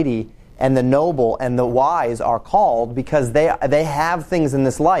mighty and the noble and the wise are called because they have things in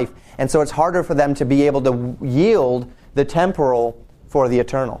this life, and so it's harder for them to be able to yield the temporal for the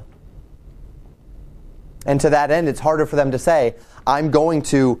eternal. And to that end, it's harder for them to say, I'm going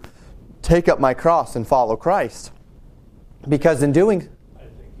to take up my cross and follow Christ. Because in doing... I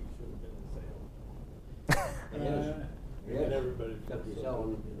think he should have been the same. And everybody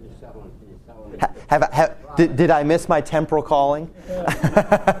did I miss my temporal calling?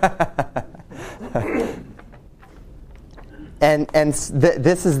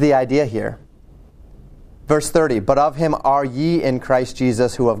 This is the idea here. Verse 30, but of him are ye in Christ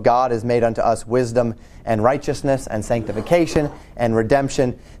Jesus, who of God is made unto us wisdom and righteousness and sanctification and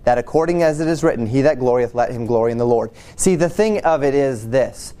redemption, that according as it is written, he that glorieth, let him glory in the Lord. See, the thing of it is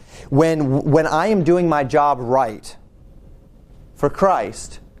this. When I am doing my job right for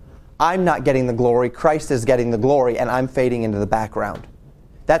Christ, I'm not getting the glory. Christ is getting the glory, and I'm fading into the background.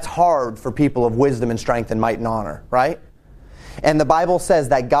 That's hard for people of wisdom and strength and might and honor, right? And the Bible says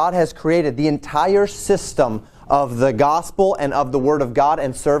that God has created the entire system of the gospel and of the Word of God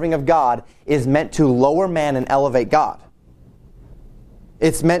and serving of God is meant to lower man and elevate God.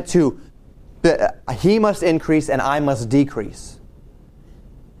 It's meant to, he must increase and I must decrease.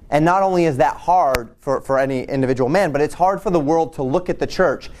 And not only is that hard for any individual man, but it's hard for the world to look at the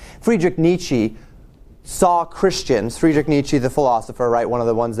church. Friedrich Nietzsche saw Christians, Friedrich Nietzsche, the philosopher, right, one of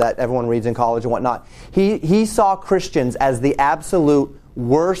the ones that everyone reads in college and whatnot, he saw Christians as the absolute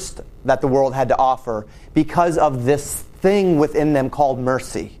worst that the world had to offer because of this thing within them called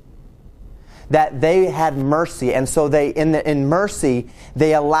mercy. That they had mercy, and so they, in mercy,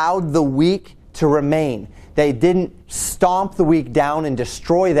 they allowed the weak to remain. They didn't stomp the weak down and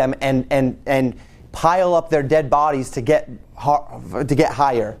destroy them and pile up their dead bodies to get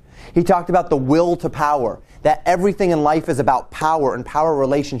higher. He talked about the will to power, that everything in life is about power and power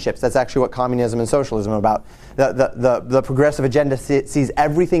relationships. That's actually what communism and socialism are about. The progressive agenda sees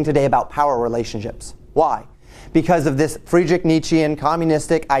everything today about power relationships. Why? Because of this Friedrich Nietzschean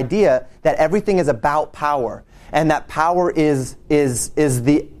communistic idea that everything is about power, and that power is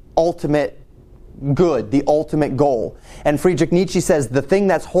the ultimate good, the ultimate goal. And Friedrich Nietzsche says the thing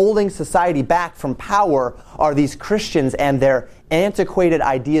that's holding society back from power are these Christians and their antiquated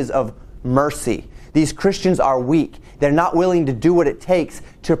ideas of mercy. These Christians are weak. They're not willing to do what it takes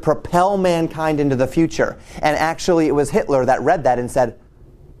to propel mankind into the future. And actually, it was Hitler that read that and said,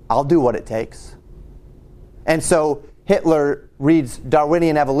 I'll do what it takes. And so Hitler reads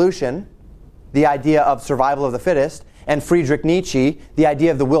Darwinian evolution, the idea of survival of the fittest, and Friedrich Nietzsche, the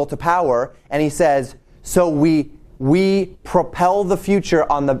idea of the will to power, and he says, so we propel the future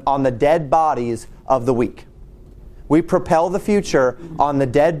on the dead bodies of the weak. We propel the future on the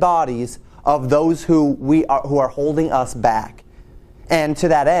dead bodies of those who are holding us back. And to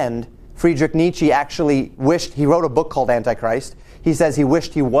that end, Friedrich Nietzsche actually wished, he wrote a book called Antichrist. He says he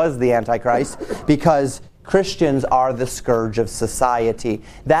wished he was the Antichrist because Christians are the scourge of society.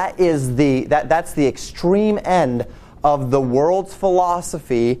 That's the extreme end of the world's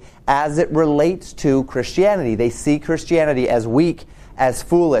philosophy as it relates to Christianity. They see Christianity as weak, as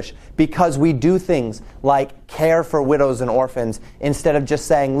foolish, because we do things like care for widows and orphans instead of just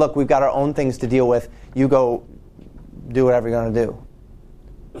saying, look, we've got our own things to deal with. You go do whatever you're going to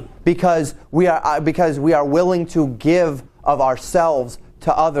do. Because we are willing to give of ourselves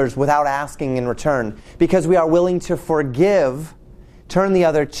to others without asking in return. Because we are willing to forgive, turn the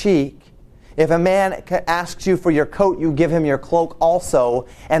other cheek. If a man asks you for your coat, you give him your cloak also.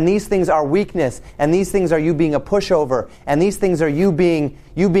 And these things are weakness. And these things are you being a pushover. And these things are you being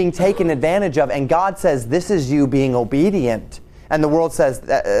taken advantage of. And God says, this is you being obedient. And the world says,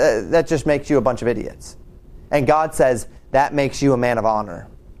 that just makes you a bunch of idiots. And God says, that makes you a man of honor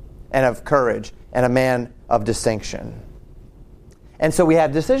and of courage and a man of distinction. And so we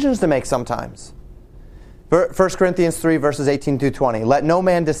have decisions to make sometimes. 1 Corinthians 3, verses 18 through 20. Let no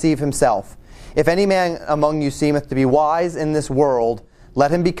man deceive himself. If any man among you seemeth to be wise in this world,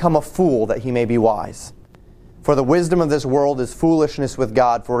 let him become a fool that he may be wise. For the wisdom of this world is foolishness with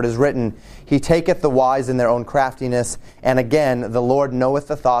God, for it is written, He taketh the wise in their own craftiness, and again, the Lord knoweth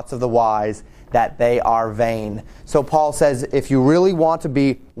the thoughts of the wise, that they are vain. So Paul says, if you really want to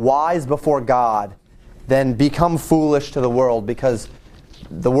be wise before God, then become foolish to the world, because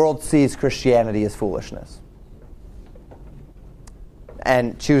the world sees Christianity as foolishness.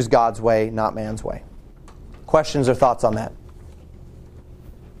 And choose God's way, not man's way. Questions or thoughts on that?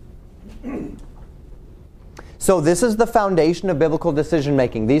 So this is the foundation of biblical decision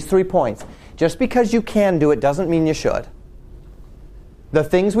making. These 3 points. Just because you can do it doesn't mean you should. The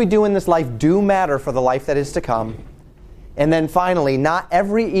things we do in this life do matter for the life that is to come. And then finally, not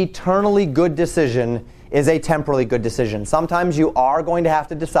every eternally good decision is a temporally good decision. Sometimes you are going to have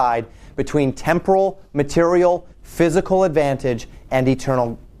to decide between temporal, material, physical advantage and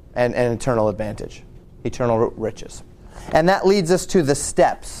eternal advantage, eternal riches. And that leads us to the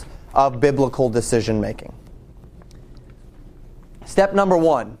steps of biblical decision making. Step number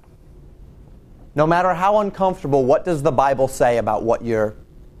 1. No matter how uncomfortable, what does the Bible say about what you're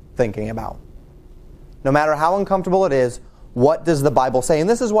thinking about? No matter how uncomfortable it is, what does the Bible say? And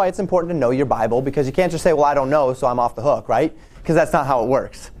this is why it's important to know your Bible, because you can't just say, well, I don't know, so I'm off the hook, right? Because that's not how it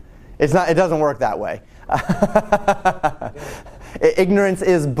works. It doesn't work that way. Ignorance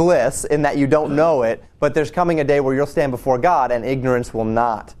is bliss in that you don't know it, but there's coming a day where you'll stand before God and ignorance will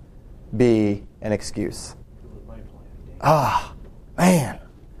not be an excuse. Ah, man.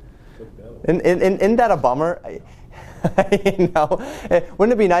 Isn't that a bummer? You know,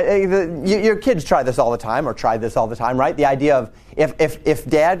 wouldn't it be nice? Your kids try this all the time, or try this all the time, right? The idea of if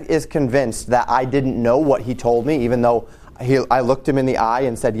Dad is convinced that I didn't know what he told me, even though I looked him in the eye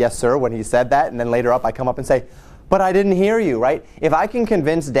and said, yes, sir, when he said that, and then later up I come up and say, but I didn't hear you, right? If I can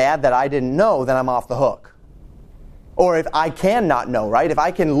convince Dad that I didn't know, then I'm off the hook. Or if I can not know, right? If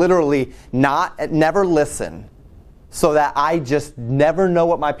I can literally never listen so that I just never know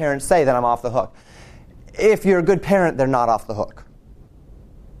what my parents say, then I'm off the hook. If you're a good parent, they're not off the hook.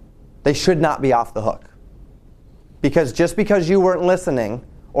 They should not be off the hook. Because just because you weren't listening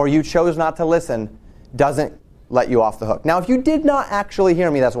or you chose not to listen doesn't let you off the hook. Now, if you did not actually hear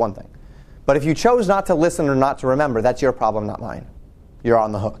me, that's one thing. But if you chose not to listen or not to remember, that's your problem, not mine. You're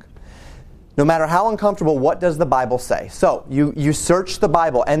on the hook. No matter how uncomfortable, what does the Bible say? So you search the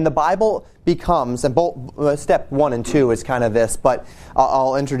Bible, and the Bible becomes, and step 1 and 2 is kind of this, but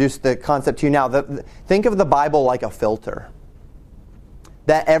I'll introduce the concept to you now. Think of the Bible like a filter.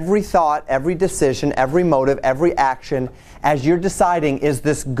 That every thought, every decision, every motive, every action, as you're deciding, is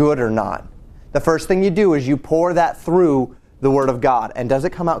this good or not? The first thing you do is you pour that through the Word of God. And does it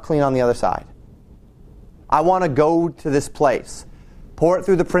come out clean on the other side? I want to go to this place. Pour it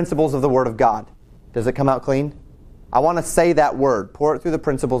through the principles of the Word of God. Does it come out clean? I want to say that word. Pour it through the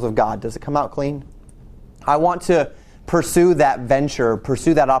principles of God. Does it come out clean? I want to pursue that venture,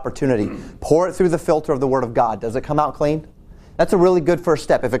 pursue that opportunity. Pour it through the filter of the Word of God. Does it come out clean? That's a really good first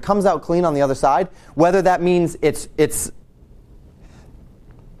step. If it comes out clean on the other side, whether that means it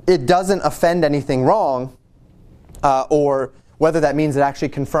doesn't offend anything wrong, or whether that means it actually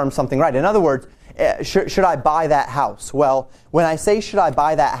confirms something right. In other words, should I buy that house? Well, when I say should I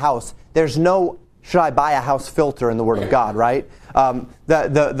buy that house, there's no should I buy a house filter in the Word of God, right?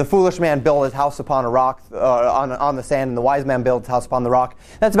 The foolish man built his house upon a rock, on the sand, and the wise man built his house upon the rock.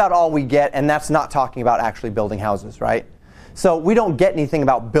 That's about all we get, and that's not talking about actually building houses, right? So we don't get anything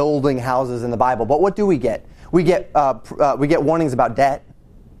about building houses in the Bible. But what do we get? We get warnings about debt.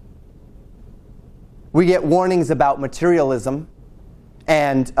 We get warnings about materialism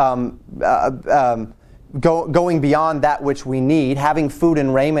and going beyond that which we need. Having food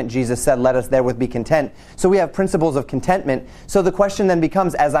and raiment, Jesus said, let us therewith be content. So we have principles of contentment. So the question then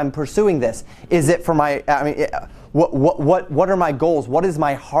becomes, as I'm pursuing this, is it for my, what are my goals? What is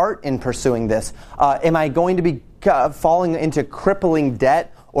my heart in pursuing this? Am I going to be falling into crippling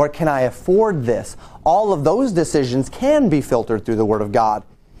debt, or can I afford this? All of those decisions can be filtered through the Word of God.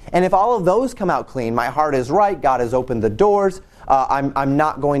 And if all of those come out clean, my heart is right, God has opened the doors, I'm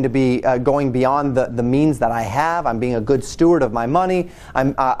not going to be going beyond the means that I have. I'm being a good steward of my money.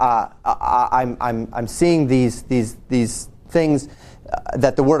 I'm seeing these things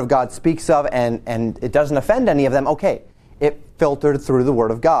that the Word of God speaks of, and it doesn't offend any of them. Okay, it filtered through the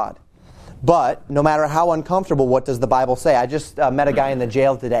Word of God. But no matter how uncomfortable, what does the Bible say? I just met a guy in the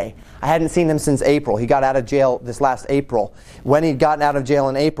jail today. I hadn't seen him since April. He got out of jail this last April. When he'd gotten out of jail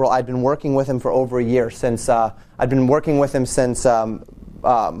in April, I'd been working with him for over a year. I'd been working with him since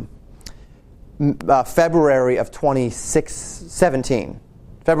February of 2017.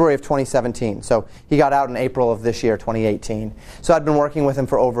 February of 2017. So he got out in April of this year, 2018. So I'd been working with him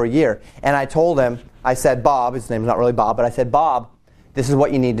for over a year. And I told him, I said, Bob, his name's not really Bob, but I said, Bob, this is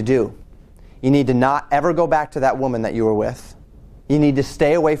what you need to do. You need to not ever go back to that woman that you were with. You need to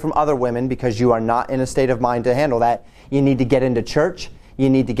stay away from other women because you are not in a state of mind to handle that. You need to get into church.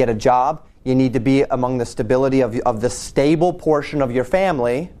 You need to get a job. You need to be among the stability of the stable portion of your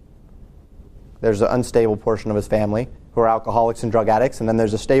family. There's an unstable portion of his family who are alcoholics and drug addicts, and then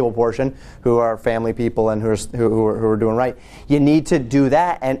there's a stable portion who are family people and who are doing right. You need to do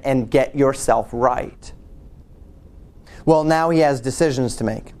that and get yourself right. Well, now he has decisions to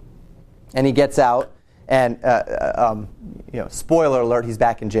make. And he gets out, and spoiler alert, he's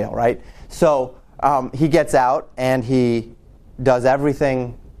back in jail, right? So he gets out, and he does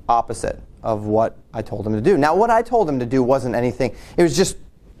everything opposite of what I told him to do. Now, what I told him to do wasn't anything. It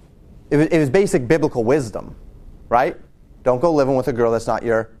was basic biblical wisdom, right? Don't go living with a girl that's not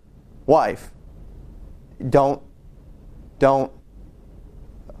your wife. Don't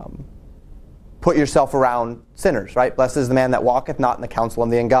put yourself around sinners, right? Blessed is the man that walketh not in the counsel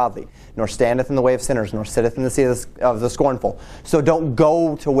of the ungodly, nor standeth in the way of sinners, nor sitteth in the seat of the scornful. So don't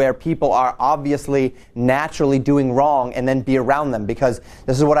go to where people are obviously naturally doing wrong and then be around them, because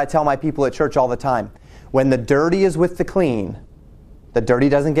this is what I tell my people at church all the time. When the dirty is with the clean, the dirty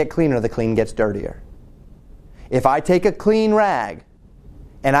doesn't get cleaner, the clean gets dirtier. If I take a clean rag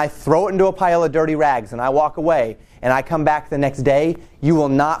and I throw it into a pile of dirty rags and I walk away and I come back the next day, you will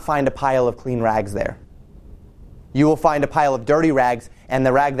not find a pile of clean rags there. You will find a pile of dirty rags, and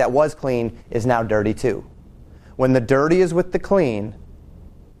the rag that was clean is now dirty too. When the dirty is with the clean,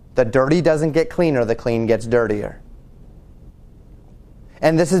 the dirty doesn't get cleaner, the clean gets dirtier.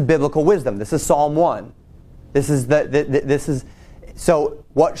 And this is biblical wisdom. This is Psalm 1. So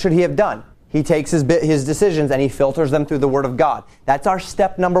what should he have done? He takes his decisions and he filters them through the Word of God. That's our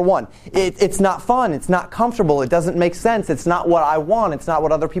step number one. It's not fun. It's not comfortable. It doesn't make sense. It's not what I want. It's not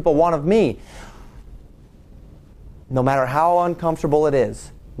what other people want of me. No matter how uncomfortable it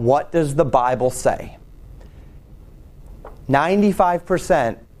is, what does the Bible say?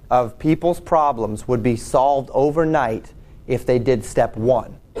 95% of people's problems would be solved overnight if they did step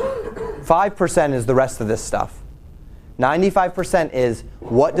 1. 5% is the rest of this stuff. 95% is,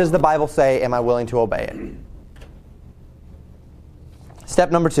 what does the Bible say? Am I willing to obey it? Step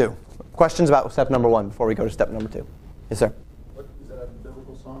number 2. Questions about step number 1 before we go to step number 2? Yes, sir. What, is that a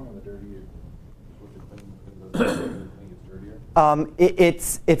biblical song on the dirty? What the clean gets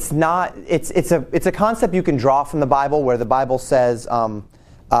dirtier? It's not. It's a concept you can draw from the Bible, where the Bible says,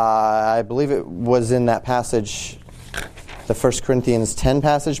 I believe it was in that passage, the 1 Corinthians 10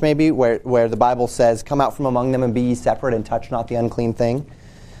 passage maybe, where the Bible says, "Come out from among them and be ye separate, and touch not the unclean thing."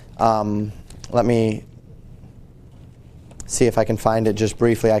 Let me see if I can find it just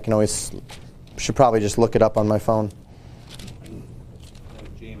briefly. I should probably just look it up on my phone.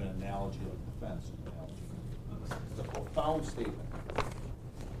 James, an analogy like the fence analogy. It's a profound statement.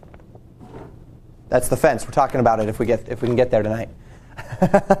 That's the fence. We're talking about it if we can get there tonight.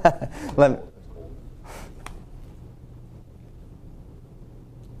 Was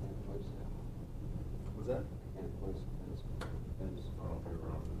that?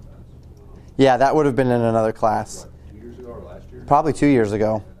 Yeah, that would have been in another class. What, 2 years ago or last year? Probably 2 years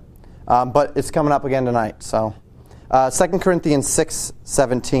ago. But it's coming up again tonight. So, 2 Corinthians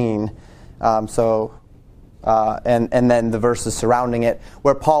 6:17. And then the verses surrounding it,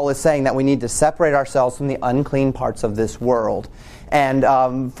 where Paul is saying that we need to separate ourselves from the unclean parts of this world. And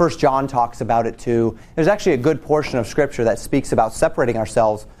 1 John talks about it too. There's actually a good portion of Scripture that speaks about separating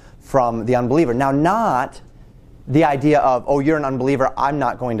ourselves from the unbeliever. Now, not the idea of, oh, you're an unbeliever, I'm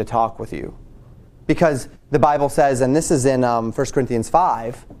not going to talk with you. Because the Bible says, and this is in 1 Corinthians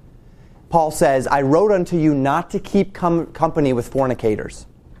 5, Paul says, "I wrote unto you not to keep company with fornicators."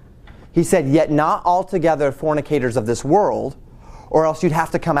 He said, "Yet not altogether fornicators of this world, or else you'd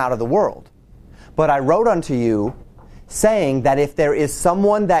have to come out of the world. But I wrote unto you, saying that if there is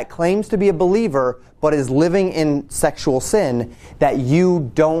someone that claims to be a believer, but is living in sexual sin, that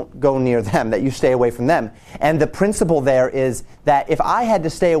you don't go near them, that you stay away from them." And the principle there is that if I had to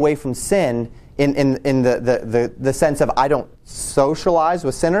stay away from sin in the sense of I don't socialize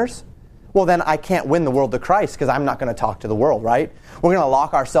with sinners, well, then I can't win the world to Christ, because I'm not going to talk to the world, right? We're going to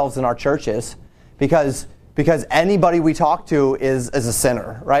lock ourselves in our churches because anybody we talk to is a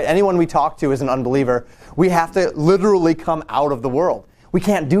sinner, right? Anyone we talk to is an unbeliever. We have to literally come out of the world. We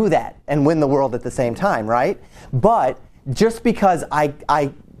can't do that and win the world at the same time, right? But just because I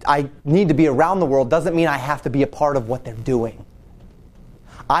need to be around the world doesn't mean I have to be a part of what they're doing.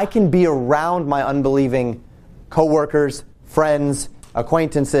 I can be around my unbelieving coworkers, friends,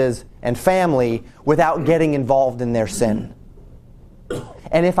 acquaintances, and family without getting involved in their sin.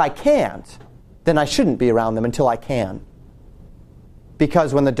 And if I can't, then I shouldn't be around them until I can.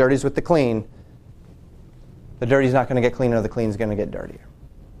 Because when the dirty's with the clean, the dirty's not going to get cleaner, the clean's going to get dirtier.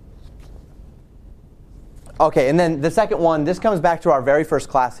 Okay, and then the second one, this comes back to our very first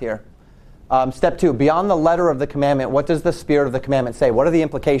class here. Step 2, beyond the letter of the commandment, what does the spirit of the commandment say? What are the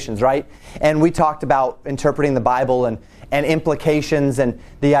implications, right? And we talked about interpreting the Bible and implications, and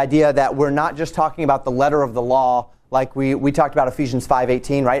the idea that we're not just talking about the letter of the law, like we talked about Ephesians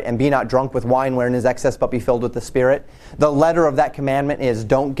 5:18, right? "And be not drunk with wine wherein is excess, but be filled with the Spirit." The letter of that commandment is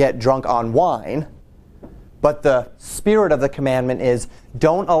don't get drunk on wine. But the spirit of the commandment is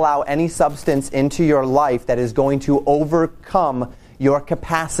don't allow any substance into your life that is going to overcome your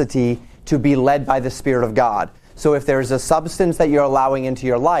capacity to be led by the Spirit of God. So if there's a substance that you're allowing into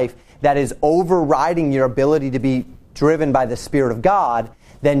your life that is overriding your ability to be driven by the Spirit of God,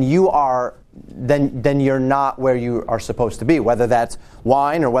 then you're not where you are supposed to be, whether that's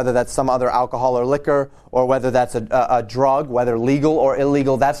wine or whether that's some other alcohol or liquor, or whether that's a drug, whether legal or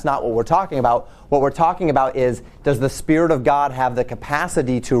illegal. That's not what we're talking about. What we're talking about is, does the Spirit of God have the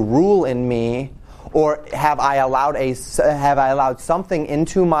capacity to rule in me, or have I allowed something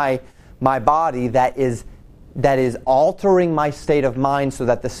into my body that is altering my state of mind so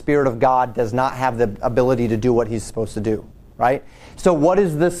that the Spirit of God does not have the ability to do what He's supposed to do, right? So what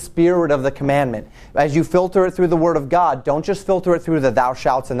is the spirit of the commandment? As you filter it through the Word of God, don't just filter it through the thou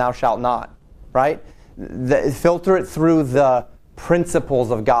shalt and thou shalt not, right? Filter it through the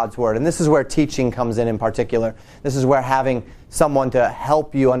principles of God's Word. And this is where teaching comes in particular. This is where having someone to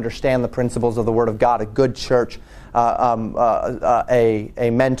help you understand the principles of the Word of God, a good church, a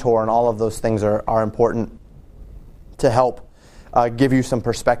mentor, and all of those things are important to help give you some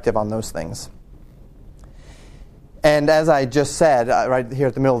perspective on those things. And as I just said, right here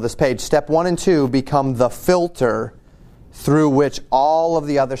at the middle of this page, step 1 and 2 become the filter through which all of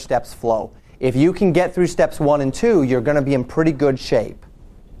the other steps flow. If you can get through steps 1 and 2, you're going to be in pretty good shape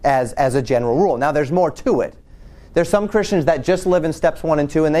as a general rule. Now, there's more to it. There's some Christians that just live in steps 1 and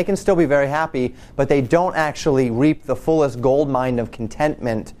 2, and they can still be very happy, but they don't actually reap the fullest gold mine of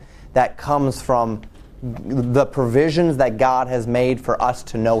contentment that comes from the provisions that God has made for us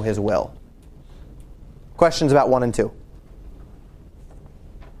to know His will. Questions about 1 and 2?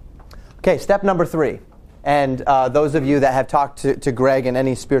 Okay, step number 3. And those of you that have talked to Greg in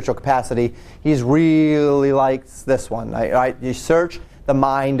any spiritual capacity, he's really likes this one. Right? You search the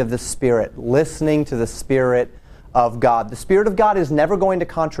mind of the Spirit, listening to the Spirit of God. The Spirit of God is never going to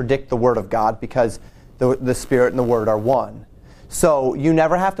contradict the Word of God because the Spirit and the Word are one. So you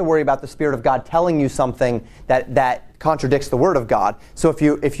never have to worry about the Spirit of God telling you something that contradicts the Word of God. So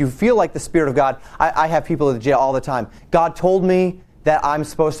if you feel like the Spirit of God, I have people at the jail all the time. God told me that I'm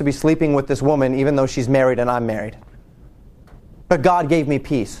supposed to be sleeping with this woman even though she's married and I'm married. But God gave me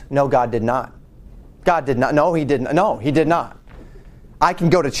peace. No, God did not. God did not. No, He didn't. No, He did not. I can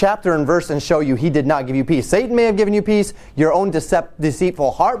go to chapter and verse and show you He did not give you peace. Satan may have given you peace. Your own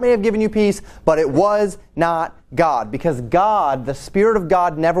deceitful heart may have given you peace. But it was not God. Because God, the Spirit of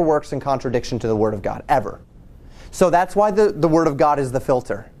God, never works in contradiction to the Word of God. Ever. So that's why the Word of God is the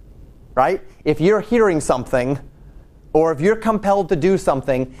filter. Right? If you're hearing something, or if you're compelled to do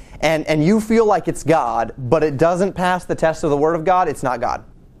something, and you feel like it's God, but it doesn't pass the test of the Word of God, it's not God.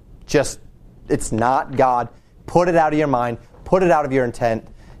 It's not God. Put it out of your mind. Put it out of your intent.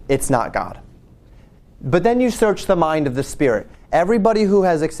 It's not God. But then you search the mind of the Spirit. Everybody who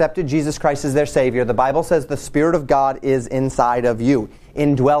has accepted Jesus Christ as their Savior, the Bible says the Spirit of God is inside of you,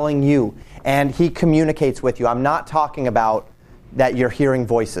 indwelling you, and He communicates with you. I'm not talking about that you're hearing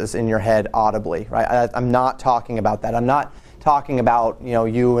voices in your head audibly, right? I'm not talking about that. I'm not talking about,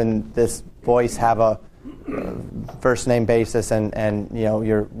 you and this voice have a first name basis and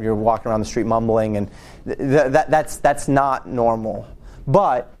you're walking around the street mumbling, and that's not normal.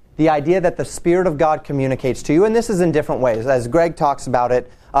 But the idea that the Spirit of God communicates to you, and this is in different ways. As Greg talks about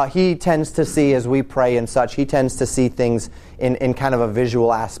it, he tends to see, as we pray and such, he tends to see things in kind of a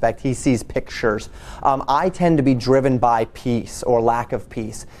visual aspect. He sees pictures. I tend to be driven by peace or lack of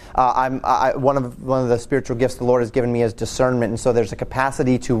peace. One of the spiritual gifts the Lord has given me is discernment, and so there's a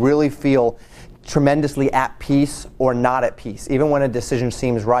capacity to really feel tremendously at peace or not at peace. Even when a decision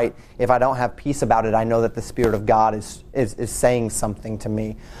seems right, if I don't have peace about it, I know that the Spirit of God is saying something to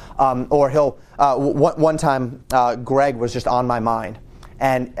me. One time, Greg was just on my mind.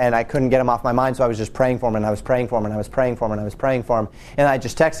 And I couldn't get him off my mind, so I was just praying for him, and I was praying for him, and I was praying for him, and I was praying for him. And I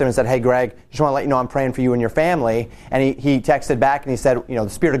just texted him and said, "Hey, Greg, just want to let you know I'm praying for you and your family." And he texted back and he said, "The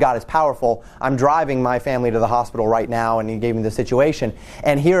Spirit of God is powerful. I'm driving my family to the hospital right now," and he gave me the situation.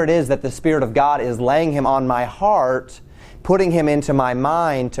 And here it is that the Spirit of God is laying him on my heart, putting him into my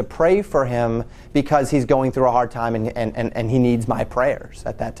mind to pray for him because he's going through a hard time and he needs my prayers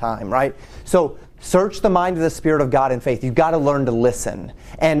at that time, right? So search the mind of the Spirit of God in faith. You've got to learn to listen.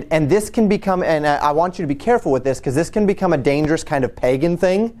 And this can become, and I want you to be careful with this, because this can become a dangerous kind of pagan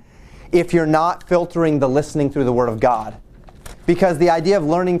thing if you're not filtering the listening through the Word of God. Because the idea of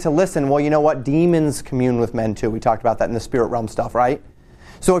learning to listen, well, you know what? Demons commune with men too. We talked about that in the spirit realm stuff, right?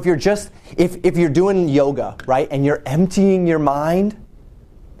 So if you're doing yoga, right, and you're emptying your mind,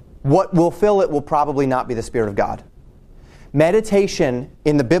 what will fill it will probably not be the Spirit of God. Meditation,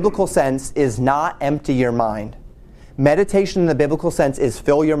 in the biblical sense, is not empty your mind. Meditation in the biblical sense is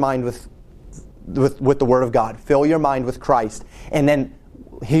fill your mind with the Word of God. Fill your mind with Christ. And then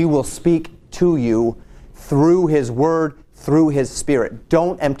He will speak to you through His Word, through His Spirit.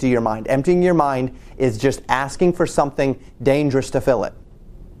 Don't empty your mind. Emptying your mind is just asking for something dangerous to fill it.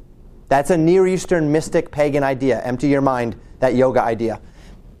 That's a Near Eastern mystic pagan idea. Empty your mind, that yoga idea.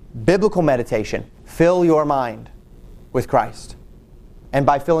 Biblical meditation, fill your mind with Christ. And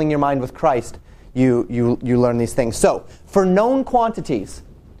by filling your mind with Christ, you learn these things. So, for known quantities,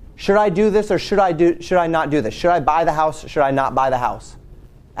 should I do this or should I not do this? Should I buy the house or should I not buy the house?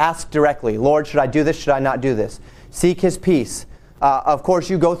 Ask directly, Lord, should I do this? Should I not do this? Seek His peace. Of course,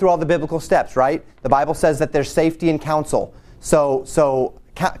 you go through all the biblical steps, right? The Bible says that there's safety in counsel. So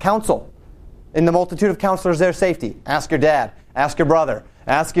counsel. In the multitude of counselors, there's safety. Ask your dad. Ask your brother.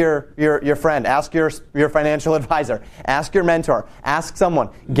 Ask your friend. Ask your financial advisor. Ask your mentor. Ask someone.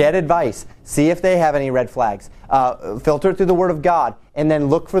 Get advice. See if they have any red flags. Filter it through the Word of God, and then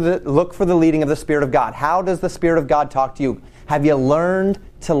look for the leading of the Spirit of God. How does the Spirit of God talk to you? Have you learned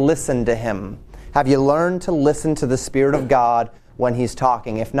to listen to Him? Have you learned to listen to the Spirit of God when He's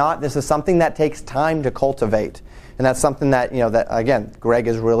talking? If not, this is something that takes time to cultivate. And that's something that, that again, Greg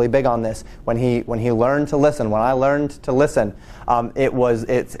is really big on this. When he learned to listen, when I learned to listen,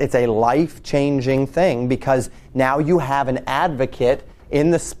 it's a life-changing thing, because now you have an advocate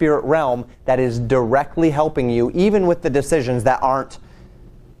in the spirit realm that is directly helping you, even with the decisions that aren't,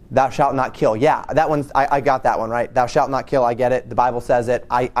 thou shalt not kill. Yeah, that one, I got that one, right? Thou shalt not kill, I get it. The Bible says it.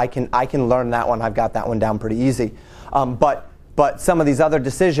 I can learn that one. I've got that one down pretty easy. But But some of these other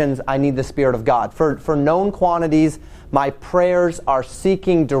decisions, I need the Spirit of God. For known quantities, my prayers are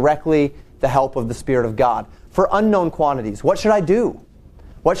seeking directly the help of the Spirit of God. For unknown quantities, what should I do?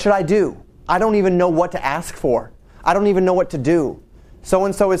 What should I do? I don't even know what to ask for. I don't even know what to do.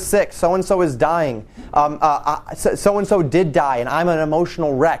 So-and-so is sick. So-and-so is dying. So-and-so did die, and I'm an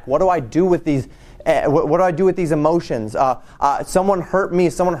emotional wreck. What do I do with these? What do I do with these emotions? Someone hurt me.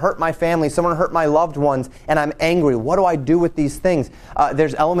 Someone hurt my family. Someone hurt my loved ones, and I'm angry. What do I do with these things?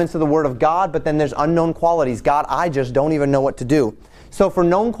 There's elements of the Word of God, but then there's unknown qualities. God, I just don't even know what to do. So for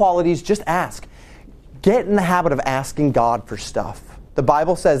known qualities, just ask. Get in the habit of asking God for stuff. The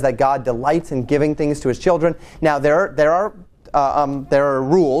Bible says that God delights in giving things to His children. Now, there are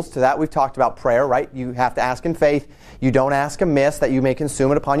rules to that. We've talked about prayer, right? You have to ask in faith. You don't ask amiss, that you may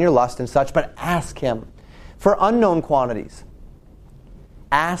consume it upon your lust and such, but ask Him. For unknown quantities,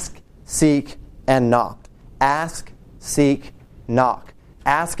 ask, seek, and knock. Ask, seek, knock.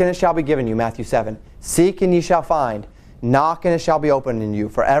 Ask, and it shall be given you, Matthew 7. Seek, and ye shall find. Knock, and it shall be opened in you.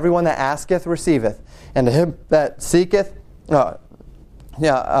 For everyone that asketh receiveth, and to him that seeketh, and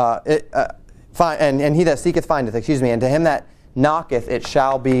he that seeketh findeth, and to him that knocketh it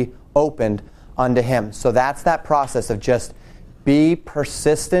shall be opened unto him. So that's that process of just be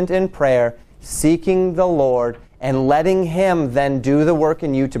persistent in prayer, seeking the Lord, and letting Him then do the work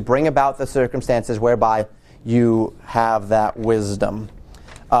in you to bring about the circumstances whereby you have that wisdom.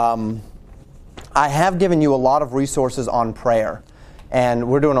 I have given you a lot of resources on prayer. And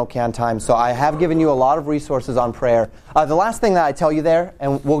we're doing okay on time, so I have given you a lot of resources on prayer. The last thing that I tell you there,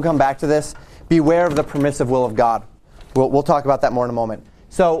 and we'll come back to this, beware of the permissive will of God. We'll talk about that more in a moment.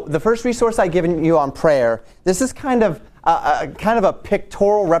 So the first resource I've given you on prayer, this is kind of a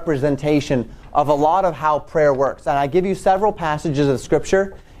pictorial representation of a lot of how prayer works. And I give you several passages of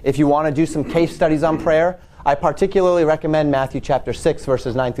Scripture if you want to do some case studies on prayer. I particularly recommend Matthew chapter 6,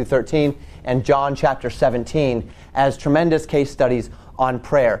 verses 9 through 13, and John chapter 17 as tremendous case studies on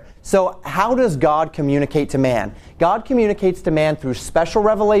prayer. So how does God communicate to man? God communicates to man through special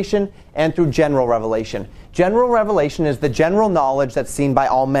revelation and through general revelation. General revelation is the general knowledge that's seen by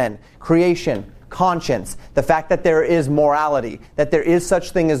all men. Creation, conscience, the fact that there is morality, that there is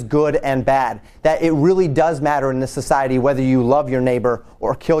such thing as good and bad, that it really does matter in this society whether you love your neighbor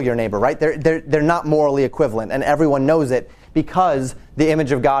or kill your neighbor, right? They're not morally equivalent, and everyone knows it because the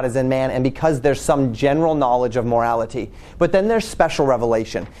image of God is in man and because there's some general knowledge of morality. But then there's special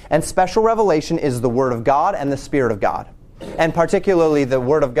revelation, and special revelation is the Word of God and the Spirit of God. And particularly the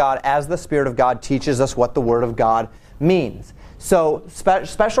Word of God as the Spirit of God teaches us what the Word of God means. So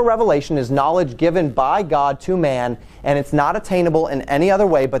special revelation is knowledge given by God to man, and it's not attainable in any other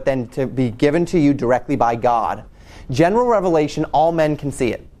way but then to be given to you directly by God. General revelation, all men can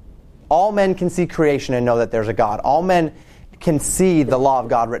see it. All men can see creation and know that there's a God. All men can see the law of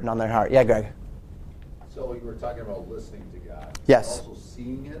God written on their heart. Yeah, Greg? So you were talking about listening to God. Yes. Also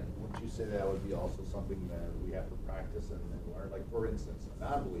seeing it, wouldn't you say that would be also something that we have to practice and learn? Like, for instance, a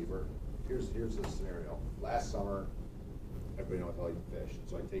non-believer, here's a scenario. Last summer, everybody knows how you fish.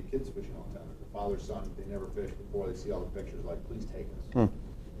 So I take kids fishing all the time. The father, son, they never fished before. They see all the pictures, like, please take us.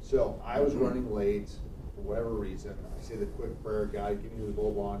 So I was running late for whatever reason. I say the quick prayer, God, give me the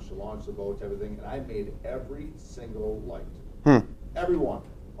boat launch, to launch the boat, everything. And I made every single light. Every one,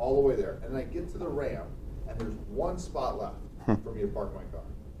 all the way there. And then I get to the ramp, and there's one spot left for me to park my car.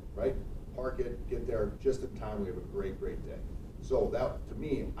 Right? Park it, get there just in time. We have a great, great day. So that, to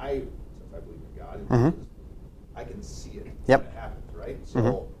me, since I believe in God, I can see it when it happens, right?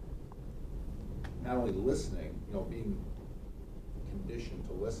 So not only listening, being conditioned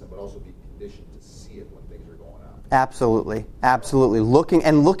to listen, but also be conditioned to see it when things are going on. Absolutely.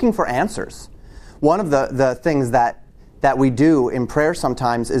 Looking for answers. One of the things that we do in prayer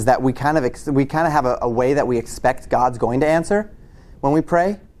sometimes is that we kind of have a way that we expect God's going to answer when we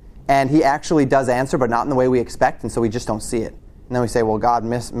pray, and He actually does answer, but not in the way we expect, and so we just don't see it. And then we say, well, God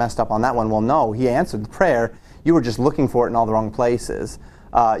messed up on that one. Well, no, He answered the prayer. You were just looking for it in all the wrong places.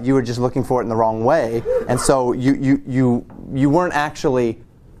 You were just looking for it in the wrong way, and so you weren't actually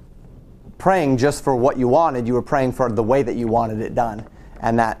praying just for what you wanted. You were praying for the way that you wanted it done.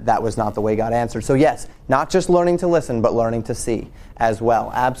 And that was not the way God answered. So yes, not just learning to listen, but learning to see as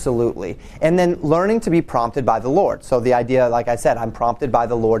well. Absolutely. And then learning to be prompted by the Lord. So the idea, like I said, I'm prompted by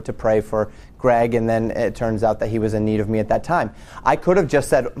the Lord to pray for Greg, and then it turns out that he was in need of me at that time. I could have just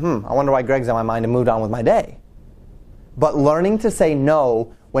said, I wonder why Greg's on my mind, and moved on with my day. But learning to say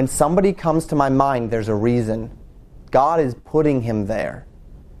no when somebody comes to my mind, there's a reason. God is putting him there.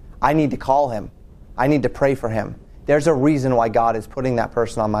 I need to call him. I need to pray for him. there's a reason why God is putting that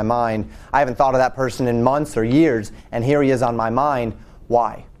person on my mind. I haven't thought of that person in months or years, and here he is on my mind.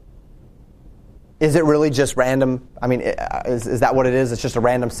 Why? Is it really just random? I mean, is that what it is? It's just a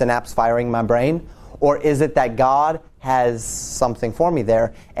random synapse firing in my brain? Or is it that God has something for me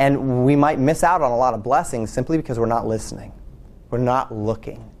there, and we might miss out on a lot of blessings simply because we're not listening. We're not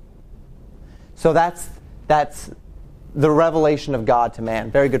looking. So that's the revelation of God to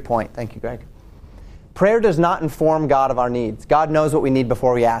man. Very good point. Thank you, Greg. Prayer does not inform God of our needs. God knows what we need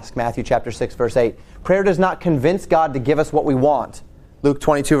before we ask. Matthew chapter 6, verse 8. Prayer does not convince God to give us what we want. Luke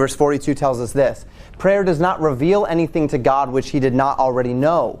 22, verse 42 tells us this. Prayer does not reveal anything to God which he did not already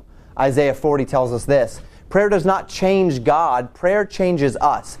know. Isaiah 40 tells us this. Prayer does not change God. Prayer changes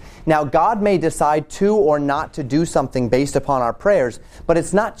us. Now, God may decide to or not to do something based upon our prayers, but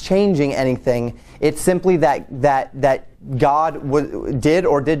it's not changing anything. It's simply that God did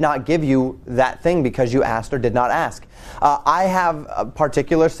or did not give you that thing because you asked or did not ask. I have a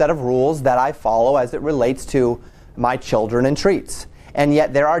particular set of rules that I follow as it relates to my children and treats. And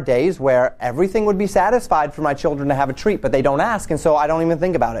yet there are days where everything would be satisfied for my children to have a treat, but they don't ask, and so I don't even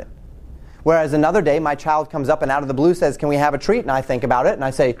think about it. Whereas another day, my child comes up and out of the blue says, can we have a treat? And I think about it, and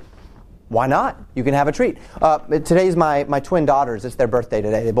I say, why not? You can have a treat. Today's my twin daughters. It's their birthday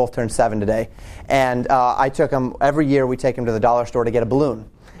today. They both turned 7 today. And I took them, every year we take them to the dollar store to get a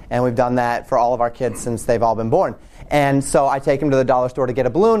balloon. And we've done that for all of our kids since they've all been born. And so I take them to the dollar store to get a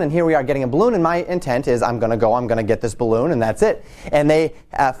balloon, and here we are getting a balloon, and my intent is I'm going to get this balloon, and that's it. And they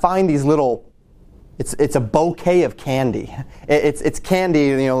find these little, it's a bouquet of candy. It's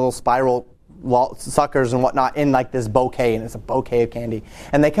candy, little spiral suckers and whatnot in like this bouquet, and it's a bouquet of candy.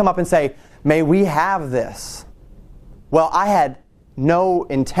 And they come up and say, may we have this? Well, I had no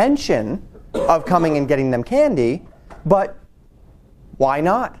intention of coming and getting them candy, but why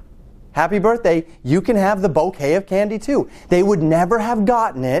not? Happy birthday, you can have the bouquet of candy too. They would never have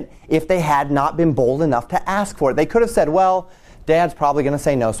gotten it if they had not been bold enough to ask for it. They could have said, well, Dad's probably going to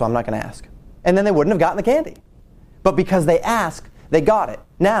say no, so I'm not going to ask. And then they wouldn't have gotten the candy. But because they asked, they got it.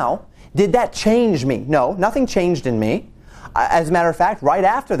 Now, did that change me? No, nothing changed in me. As a matter of fact, right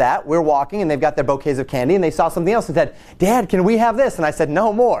after that, we're walking and they've got their bouquets of candy and they saw something else and said, Dad, can we have this? And I said,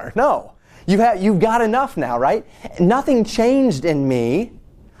 no more. No. You've got enough now, right? Nothing changed in me.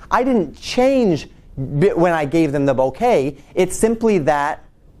 I didn't change when I gave them the bouquet. It's simply that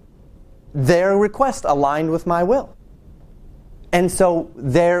their request aligned with my will. And so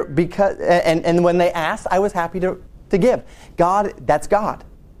and when they asked, I was happy to give. God, that's God.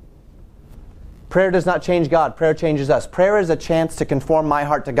 Prayer does not change God. Prayer changes us. Prayer is a chance to conform my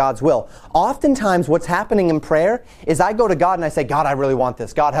heart to God's will. Oftentimes what's happening in prayer is I go to God and I say, God, I really want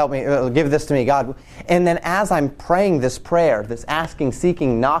this. God, help me. Give this to me, God. And then as I'm praying this prayer, this asking,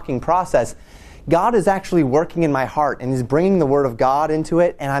 seeking, knocking process, God is actually working in my heart and He's bringing the Word of God into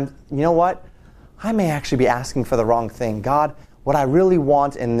it. And you know what? I may actually be asking for the wrong thing. God, what I really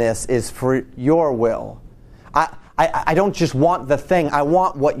want in this is for your will. I don't just want the thing. I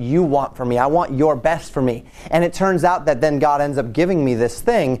want what you want for me. I want your best for me. And it turns out that then God ends up giving me this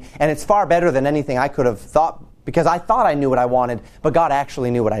thing, and it's far better than anything I could have thought, because I thought I knew what I wanted, but God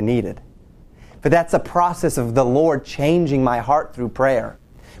actually knew what I needed. But that's a process of the Lord changing my heart through prayer.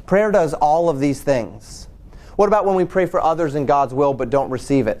 Prayer does all of these things. What about when we pray for others in God's will but don't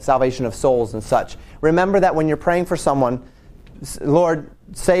receive it? Salvation of souls and such. Remember that when you're praying for someone, Lord,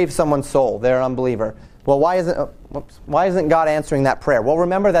 save someone's soul. They're an unbeliever. Well, why isn't God answering that prayer? Well,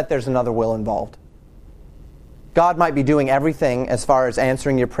 remember that there's another will involved. God might be doing everything as far as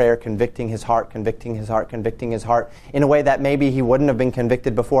answering your prayer, convicting his heart in a way that maybe he wouldn't have been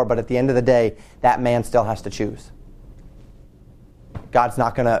convicted before, but at the end of the day, that man still has to choose. God's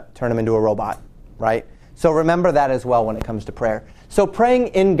not going to turn him into a robot, right? So remember that as well when it comes to prayer. So praying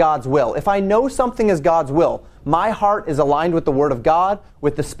in God's will. If I know something is God's will, my heart is aligned with the Word of God,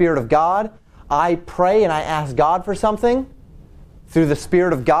 with the Spirit of God. I pray and I ask God for something through the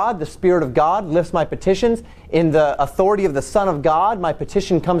Spirit of God. The Spirit of God lifts my petitions. In the authority of the Son of God, my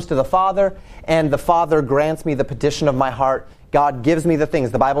petition comes to the Father, and the Father grants me the petition of my heart. God gives me the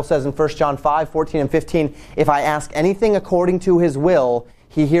things. The Bible says in 1 John 5, 14 and 15, if I ask anything according to His will,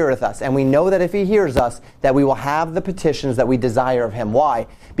 He heareth us. And we know that if He hears us, that we will have the petitions that we desire of Him. Why?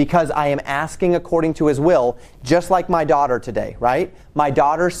 Because I am asking according to His will, just like my daughter today, right? My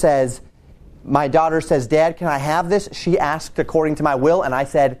daughter says, Dad, can I have this? She asked according to my will, and I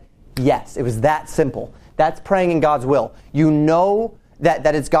said, yes. It was that simple. That's praying in God's will. You know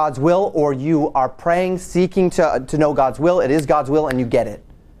that it's God's will, or you are praying, seeking to know God's will. It is God's will, and you get it.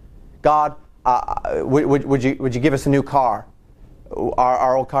 God, would you give us a new car?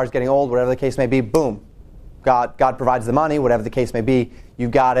 Our old car's getting old, whatever the case may be. Boom. God provides the money, whatever the case may be. You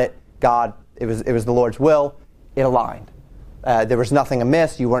got it. God, it was the Lord's will. It aligned. There was nothing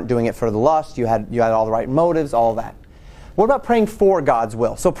amiss. You weren't doing it for the lust. You had all the right motives, all of that. What about praying for God's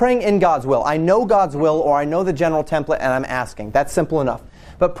will? So praying in God's will. I know God's will, or I know the general template, and I'm asking. That's simple enough.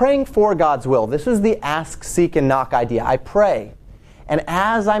 But praying for God's will, this is the ask, seek, and knock idea. I pray. And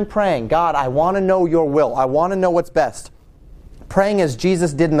as I'm praying, God, I want to know your will. I want to know what's best. Praying as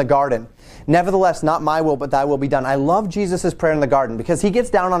Jesus did in the garden. Nevertheless, not my will, but thy will be done. I love Jesus' prayer in the garden because he gets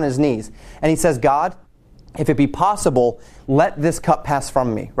down on his knees and he says, God, if it be possible, let this cup pass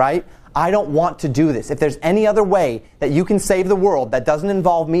from me, right? I don't want to do this. If there's any other way that you can save the world that doesn't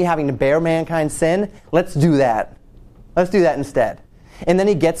involve me having to bear mankind's sin, let's do that. Let's do that instead. And then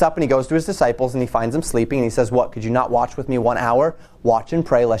he gets up and he goes to his disciples and he finds them sleeping and he says, what, could you not watch with me 1 hour? Watch and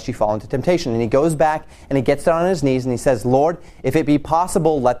pray lest you fall into temptation. And he goes back and he gets down on his knees and he says, Lord, if it be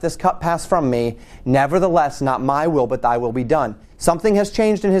possible, let this cup pass from me. Nevertheless, not my will, but thy will be done. Something has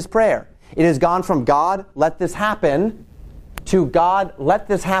changed in his prayer. It has gone from God, let this happen, to God, let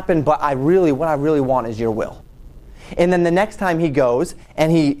this happen, but what I really want is your will. And then the next time he goes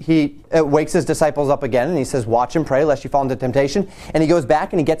and he wakes his disciples up again and he says, watch and pray lest you fall into temptation. And he goes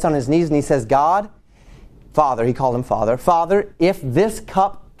back and he gets on his knees and he says, God, Father, he called him Father, Father, if this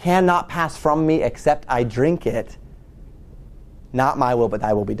cup cannot pass from me except I drink it, not my will, but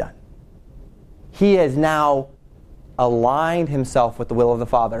thy will be done. He has now aligned himself with the will of the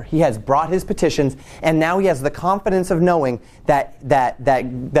Father. He has brought his petitions, and now he has the confidence of knowing that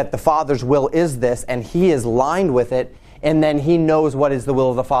the Father's will is this, and he is lined with it, and then he knows what is the will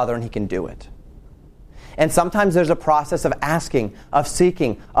of the Father, and he can do it. And sometimes there's a process of asking, of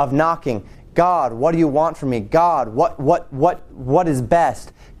seeking, of knocking. God, what do you want from me? God, what is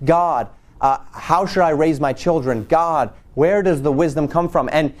best? God, how should I raise my children? God, where does the wisdom come from?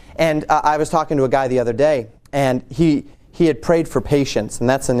 And I was talking to a guy the other day, and he had prayed for patience, and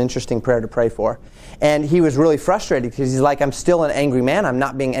that's an interesting prayer to pray for. And he was really frustrated because he's like, I'm still an angry man. I'm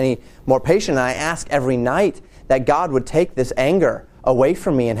not being any more patient. And I ask every night that God would take this anger away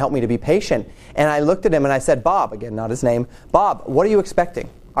from me and help me to be patient. And I looked at him and I said, Bob, again, not his name, Bob, what are you expecting?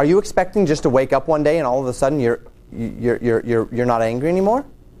 Are you expecting just to wake up one day and all of a sudden you're not angry anymore?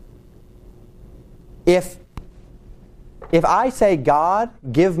 If I say, God,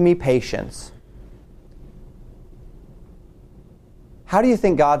 give me patience, how do you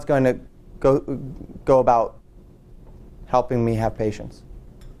think God's going to go about helping me have patience?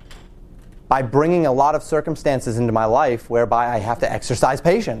 By bringing a lot of circumstances into my life whereby I have to exercise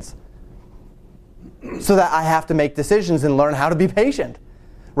patience. So that I have to make decisions and learn how to be patient.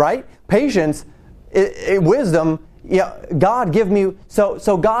 Right? Patience, wisdom, God give me,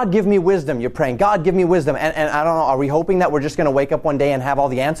 so God give me wisdom, you're praying, God give me wisdom. And I don't know, are we hoping that we're just going to wake up one day and have all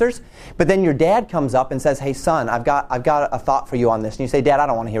the answers? But then your dad comes up and says, hey son, I've got a thought for you on this. And you say, Dad, I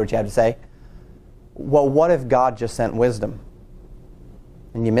don't want to hear what you have to say. Well, what if God just sent wisdom?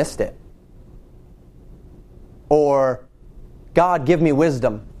 And you missed it. Or, God, give me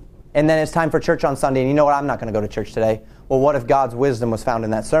wisdom. And then it's time for church on Sunday, and you know what, I'm not going to go to church today. Well, what if God's wisdom was found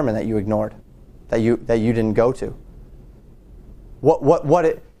in that sermon that you ignored, that you didn't go to?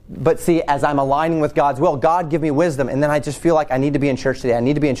 But see, as I'm aligning with God's will, God, give me wisdom, and then I just feel like I need to be in church today. I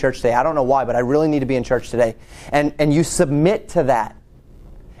need to be in church today. I don't know why, but I really need to be in church today. And you submit to that,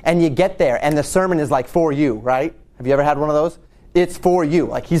 and you get there, and the sermon is like for you, right? Have you ever had one of those? It's for you,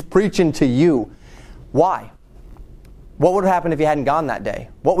 like he's preaching to you. Why? What would have happened if you hadn't gone that day?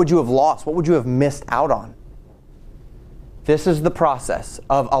 What would you have lost? What would you have missed out on? This is the process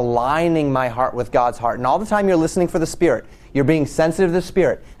of aligning my heart with God's heart. And all the time you're listening for the Spirit. You're being sensitive to the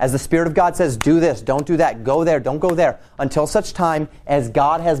Spirit. As the Spirit of God says, do this, don't do that, go there, don't go there. Until such time as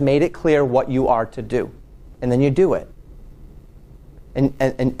God has made it clear what you are to do. And then you do it.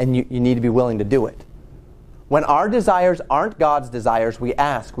 And you need to be willing to do it. When our desires aren't God's desires, we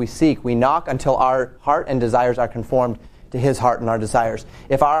ask, we seek, we knock until our heart and desires are conformed to His heart and our desires.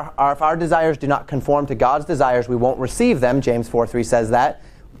 If our desires do not conform to God's desires, we won't receive them. James 4:3 says that.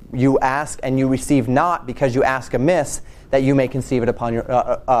 You ask and you receive not because you ask amiss, that you may conceive it upon your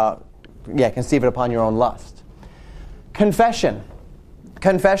own lust. Confession.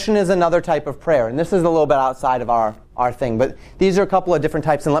 Confession is another type of prayer, and this is a little bit outside of our thing, but these are a couple of different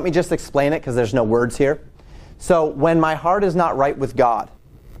types, and let me just explain it because there's no words here. So when my heart is not right with God,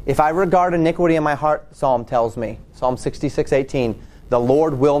 if I regard iniquity in my heart, Psalm tells me, Psalm 66:18, the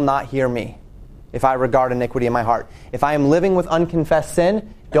Lord will not hear me if I regard iniquity in my heart. If I am living with unconfessed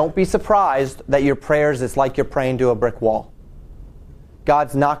sin, don't be surprised that your prayers is like you're praying to a brick wall.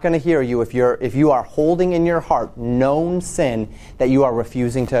 God's not going to hear you if you are holding in your heart known sin that you are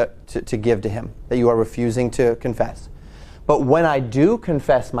refusing to give to Him, that you are refusing to confess. But when I do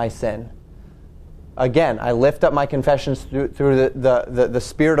confess my sin, again, I lift up my confessions through the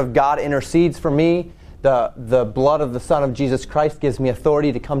Spirit of God intercedes for me. The blood of the Son of Jesus Christ gives me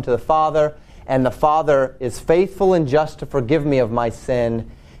authority to come to the Father, and the Father is faithful and just to forgive me of my sin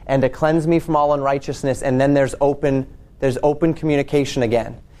and to cleanse me from all unrighteousness, and then there's open communication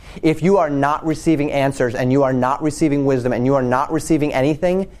again. If you are not receiving answers and you are not receiving wisdom and you are not receiving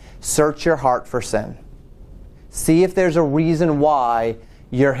anything, search your heart for sin. See if there's a reason why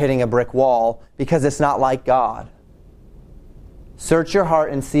you're hitting a brick wall, because it's not like God. Search your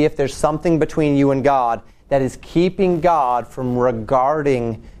heart and see if there's something between you and God that is keeping God from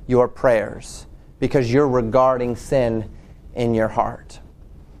regarding your prayers, because you're regarding sin in your heart.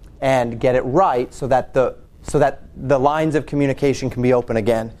 And get it right so that the lines of communication can be open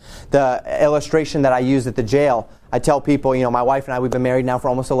again. The illustration that I use at the jail, I tell people, my wife and I, we've been married now for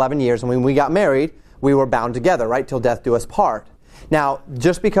almost 11 years, and when we got married, we were bound together, right, till death do us part. Now,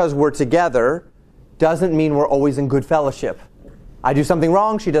 just because we're together doesn't mean we're always in good fellowship. I do something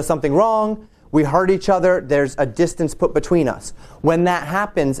wrong, she does something wrong, we hurt each other, there's a distance put between us. When that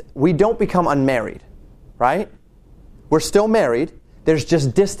happens, we don't become unmarried, right? We're still married, there's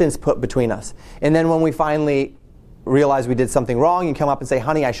just distance put between us. And then when we finally realize we did something wrong, you come up and say,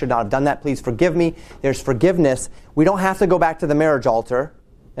 honey, I should not have done that, please forgive me. There's forgiveness. We don't have to go back to the marriage altar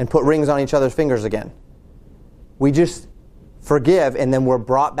and put rings on each other's fingers again. We just forgive, and then we're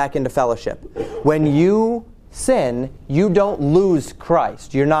brought back into fellowship. When you sin, you don't lose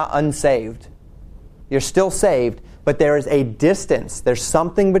Christ. You're not unsaved. You're still saved, but there is a distance. There's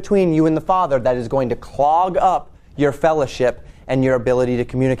something between you and the Father that is going to clog up your fellowship and your ability to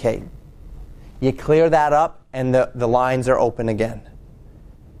communicate. You clear that up, and the lines are open again.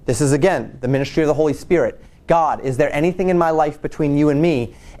 This is, again, the ministry of the Holy Spirit. God, is there anything in my life between you and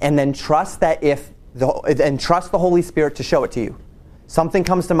me? And then trust the Holy Spirit to show it to you. Something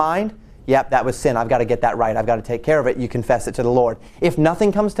comes to mind, yep, that was sin. I've got to get that right. I've got to take care of it. You confess it to the Lord. If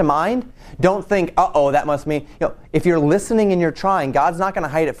nothing comes to mind, don't think, that must mean... if you're listening and you're trying, God's not going to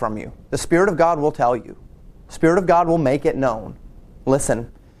hide it from you. The Spirit of God will tell you. The Spirit of God will make it known.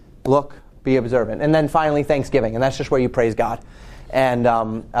 Listen, look, be observant. And then finally, thanksgiving. And that's just where you praise God. And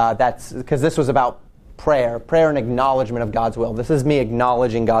that's because this was about prayer and acknowledgement of God's will. This is me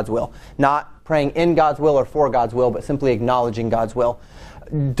acknowledging God's will. Not praying in God's will or for God's will, but simply acknowledging God's will.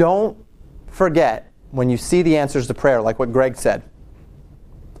 Don't forget, when you see the answers to prayer, like what Greg said,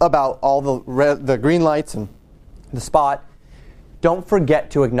 about all the green lights and the spot, don't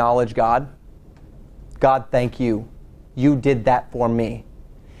forget to acknowledge God. God, thank you. You did that for me.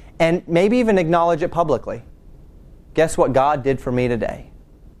 And maybe even acknowledge it publicly. Guess what God did for me today?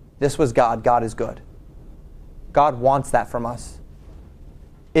 This was God. God is good. God wants that from us.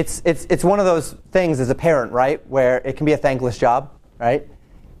 It's one of those things as a parent, right, where it can be a thankless job, right?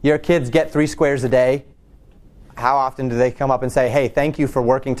 Your kids get 3 squares a day. How often do they come up and say, hey, thank you for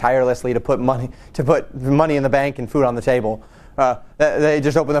working tirelessly to put money in the bank and food on the table? They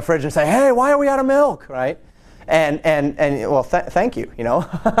just open the fridge and say, hey, why are we out of milk, right? And well, thank you,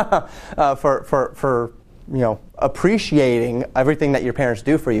 for appreciating everything that your parents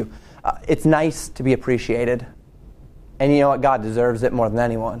do for you. It's nice to be appreciated. And you know what? God deserves it more than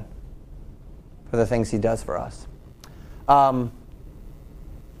anyone for the things He does for us.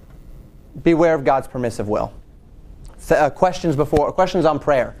 Beware of God's permissive will. Questions on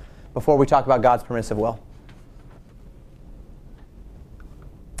prayer before we talk about God's permissive will.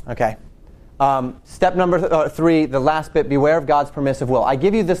 Okay. Step number 3, the last bit, beware of God's permissive will. I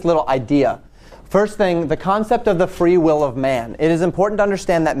give you this little idea. First thing, the concept of the free will of man. It is important to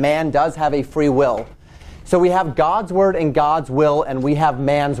understand that man does have a free will. So we have God's word and God's will, and we have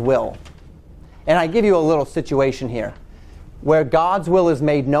man's will. And I give you a little situation here, where God's will is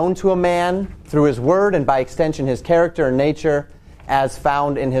made known to a man through His word, and by extension His character and nature as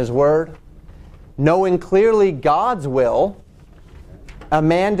found in His word. Knowing clearly God's will, a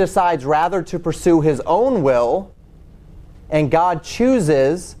man decides rather to pursue his own will, and God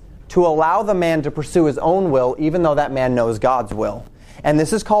chooses to allow the man to pursue his own will, even though that man knows God's will. And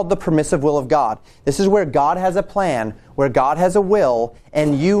this is called the permissive will of God. This is where God has a plan, where God has a will,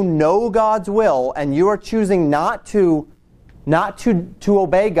 and you know God's will, and you are choosing not to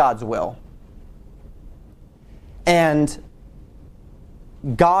obey God's will. And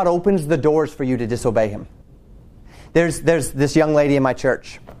God opens the doors for you to disobey Him. There's this young lady in my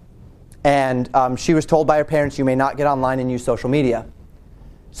church, and she was told by her parents, you may not get online and use social media.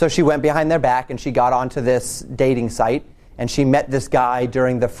 So she went behind their back and she got onto this dating site, and she met this guy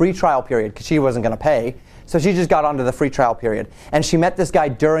during the free trial period because she wasn't going to pay. So she just got onto the free trial period. And she met this guy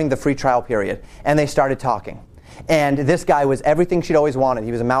during the free trial period, and they started talking. And this guy was everything she'd always wanted.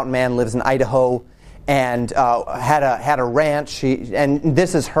 He was a mountain man, lives in Idaho, and had a ranch. And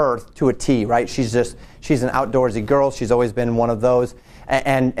this is her to a T, right? She's an outdoorsy girl. She's always been one of those.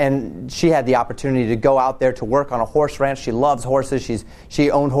 And she had the opportunity to go out there to work on a horse ranch. She loves horses.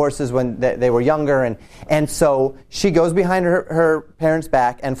 She owned horses when they were younger. And so she goes behind her parents'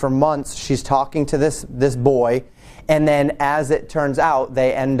 back, and for months she's talking to this boy. And then as it turns out,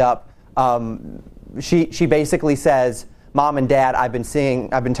 they end up, she basically says, Mom and Dad, I've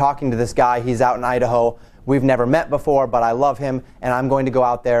been talking to this guy. He's out in Idaho. We've never met before, but I love him, and I'm going to go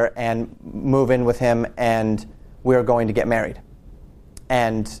out there and move in with him, and we're going to get married.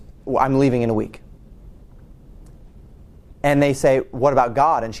 And I'm leaving in a week. And they say, what about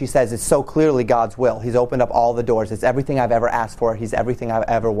God? And she says, it's so clearly God's will. He's opened up all the doors. It's everything I've ever asked for. He's everything I've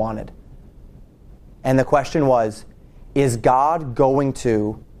ever wanted. And the question was, is God going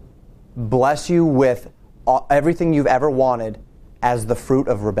to bless you with everything you've ever wanted as the fruit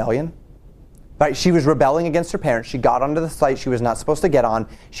of rebellion? Right? She was rebelling against her parents. She got onto the site she was not supposed to get on.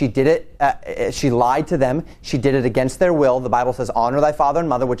 She did it. She lied to them. She did it against their will. The Bible says, honor thy father and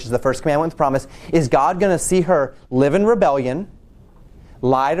mother, which is the first commandment with promise. Is God going to see her live in rebellion,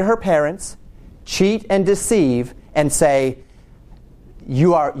 lie to her parents, cheat and deceive, and say,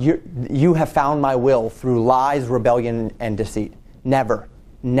 you have found my will through lies, rebellion, and deceit? Never.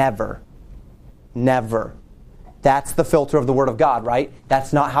 Never. Never. That's the filter of the Word of God, right?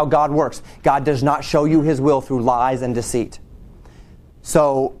 That's not how God works. God does not show you His will through lies and deceit.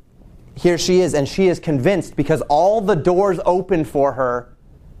 So here she is, and she is convinced because all the doors open for her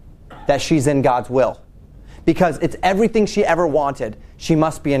that she's in God's will. Because it's everything she ever wanted. She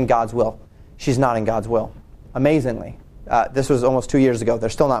must be in God's will. She's not in God's will. Amazingly. This was almost 2 years ago. They're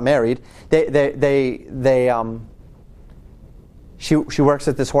still not married. She works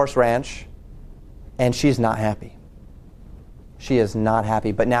at this horse ranch. And she's not happy. She is not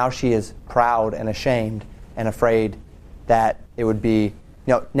happy. But now she is proud and ashamed and afraid that it would be,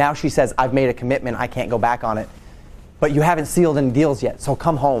 now she says, I've made a commitment. I can't go back on it. But you haven't sealed any deals yet. So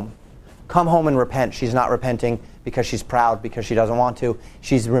come home. Come home and repent. She's not repenting because she's proud, because she doesn't want to.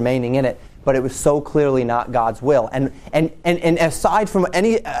 She's remaining in it. But it was so clearly not God's will. And aside from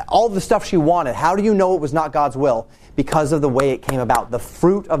all the stuff she wanted, how do you know it was not God's will? Because of the way it came about. The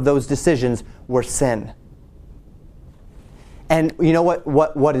fruit of those decisions were sin. And you know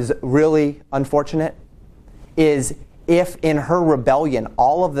what is really unfortunate? Is if in her rebellion,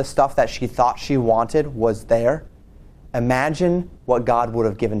 all of the stuff that she thought she wanted was there, imagine what God would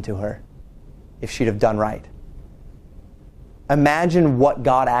have given to her if she'd have done right. Imagine what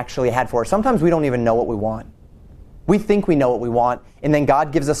God actually had for her. Sometimes we don't even know what we want. We think we know what we want, and then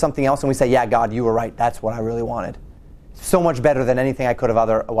God gives us something else, and we say, yeah, God, you were right. That's what I really wanted. So much better than anything I could have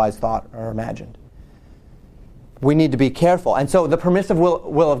otherwise thought or imagined. We need to be careful. And so the permissive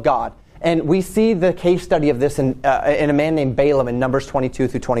will of God. And we see the case study of this in a man named Balaam in Numbers 22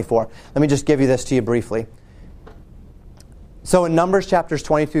 through 24. Let me just give you this to you briefly. So in Numbers chapters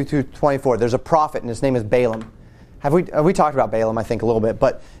 22 through 24, there's a prophet, and his name is Balaam. Have we talked about Balaam, I think, a little bit.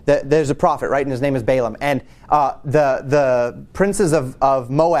 But there's a prophet, right, and his name is Balaam. And the princes of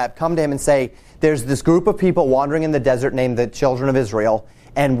Moab come to him and say, there's this group of people wandering in the desert named the children of Israel,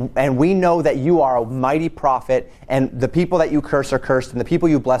 and we know that you are a mighty prophet, and the people that you curse are cursed, and the people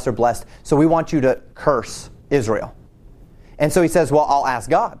you bless are blessed, so we want you to curse Israel. And so he says, well, I'll ask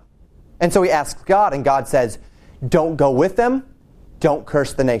God. And so he asks God, and God says, don't go with them, don't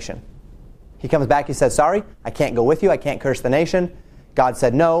curse the nation. He comes back, he says, sorry, I can't go with you, I can't curse the nation. God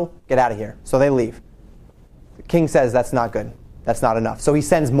said, no, get out of here. So they leave. The king says, that's not good. That's not enough. So he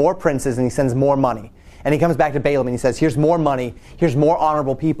sends more princes and he sends more money. And he comes back to Balaam and he says, here's more money, here's more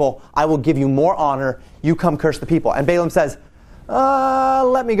honorable people, I will give you more honor, you come curse the people. And Balaam says,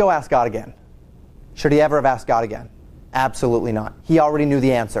 let me go ask God again. Should he ever have asked God again? Absolutely not. He already knew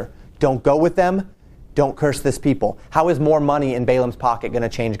the answer. Don't go with them, don't curse this people. How is more money in Balaam's pocket going to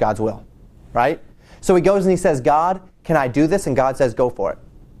change God's will? Right? So he goes and he says, God, can I do this? And God says, go for it.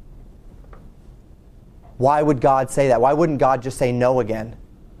 Why would God say that? Why wouldn't God just say no again?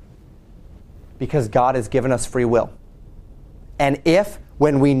 Because God has given us free will. And if,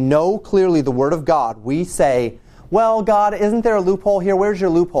 when we know clearly the Word of God, we say, well, God, isn't there a loophole here? Where's your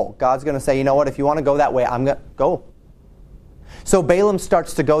loophole? God's going to say, you know what, if you want to go that way, I'm going to go. So Balaam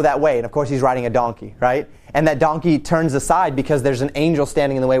starts to go that way, and of course he's riding a donkey, right? And that donkey turns aside because there's an angel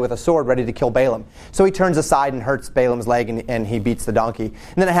standing in the way with a sword ready to kill Balaam. So he turns aside and hurts Balaam's leg, and he beats the donkey.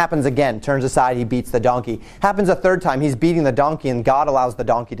 And then it happens again. Turns aside, he beats the donkey. Happens a third time. He's beating the donkey, and God allows the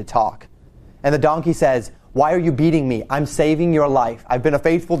donkey to talk. And the donkey says, "Why are you beating me? I'm saving your life. I've been a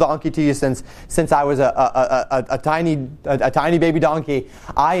faithful donkey to you since I was a tiny baby donkey.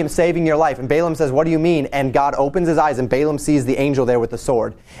 I am saving your life." And Balaam says, "What do you mean?" And God opens his eyes, and Balaam sees the angel there with the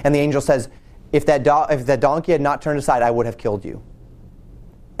sword. And the angel says, if that donkey had not turned aside, I would have killed you.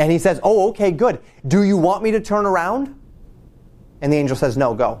 And he says, "Oh, okay, good. Do you want me to turn around?" And the angel says,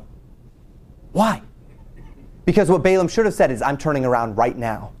 "No, go." Why? Because what Balaam should have said is, "I'm turning around right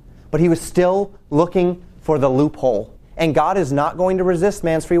now." But he was still looking for the loophole. And God is not going to resist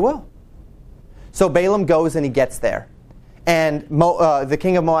man's free will. So Balaam goes and he gets there. And the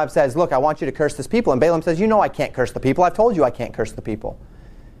king of Moab says, "Look, I want you to curse this people." And Balaam says, "You know I can't curse the people. I've told you I can't curse the people."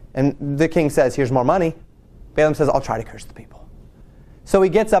 And the king says, "Here's more money." Balaam says, "I'll try to curse the people." So he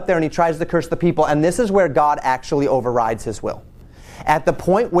gets up there and he tries to curse the people. And this is where God actually overrides his will. At the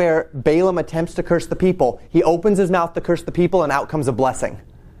point where Balaam attempts to curse the people, he opens his mouth to curse the people, and out comes a blessing.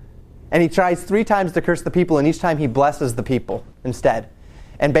 And he tries 3 times to curse the people, and each time he blesses the people instead.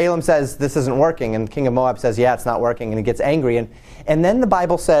 And Balaam says, "This isn't working." And the king of Moab says, "Yeah, it's not working." And he gets angry. And then the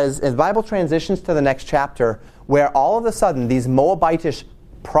Bible says, and the Bible transitions to the next chapter, where all of a sudden these Moabitish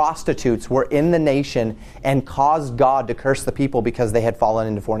prostitutes were in the nation and caused God to curse the people because they had fallen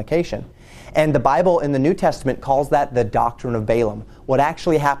into fornication. And the Bible in the New Testament calls that the doctrine of Balaam. What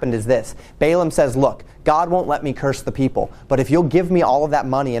actually happened is this. Balaam says, "Look, God won't let me curse the people, but if you'll give me all of that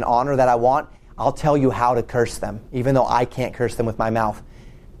money and honor that I want, I'll tell you how to curse them, even though I can't curse them with my mouth.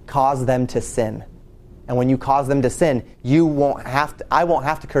 Cause them to sin. And when you cause them to sin, I won't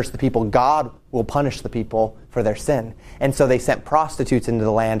have to curse the people. God will punish the people for their sin." And so they sent prostitutes into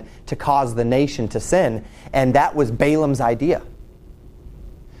the land to cause the nation to sin. And that was Balaam's idea.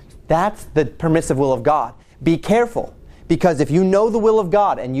 That's the permissive will of God. Be careful, because if you know the will of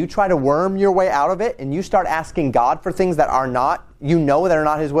God and you try to worm your way out of it and you start asking God for things that are not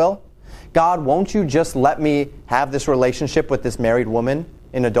his will, "God, won't you just let me have this relationship with this married woman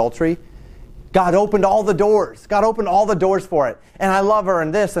in adultery?" God opened all the doors. God opened all the doors for it. And I love her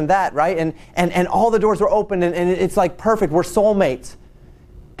and this and that, right? And all the doors were open, and it's like perfect. We're soulmates.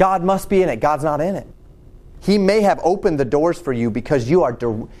 God must be in it. God's not in it. He may have opened the doors for you because you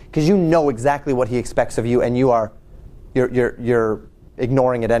know exactly what he expects of you, and you're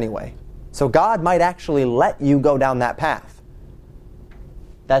ignoring it anyway. So God might actually let you go down that path.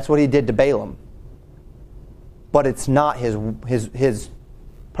 That's what he did to Balaam. But it's not his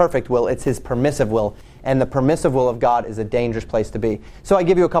perfect will, it's his permissive will. And the permissive will of God is a dangerous place to be. So I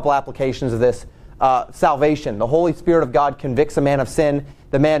give you a couple applications of this. Salvation. The Holy Spirit of God convicts a man of sin.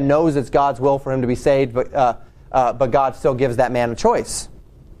 The man knows it's God's will for him to be saved, but God still gives that man a choice,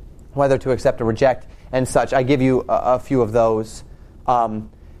 whether to accept or reject and such. I give you a few of those. And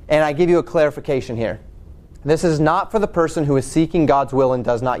I give you a clarification here. This is not for the person who is seeking God's will and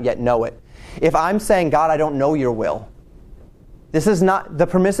does not yet know it. If I'm saying, "God, I don't know your will," this is not the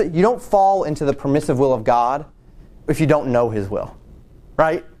permissive. You don't fall into the permissive will of God if you don't know his will,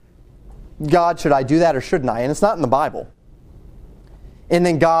 right? God, should I do that or shouldn't I? And it's not in the Bible. And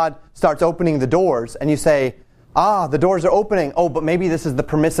then God starts opening the doors, and you say, the doors are opening. Oh, but maybe this is the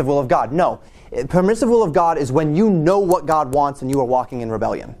permissive will of God. No. Permissive will of God is when you know what God wants and you are walking in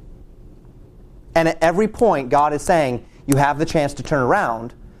rebellion. And at every point, God is saying, you have the chance to turn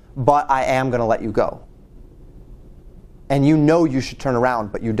around, but I am going to let you go. And you know you should turn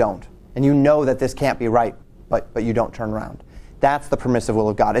around, but you don't. And you know that this can't be right, but you don't turn around. That's the permissive will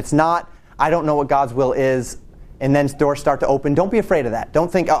of God. It's not, I don't know what God's will is, and then doors start to open. Don't be afraid of that.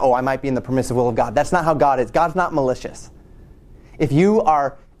 Don't think, I might be in the permissive will of God. That's not how God is. God's not malicious. If you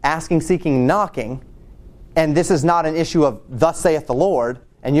are asking, seeking, knocking, and this is not an issue of thus saith the Lord,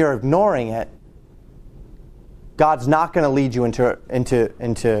 and you're ignoring it, God's not going to lead you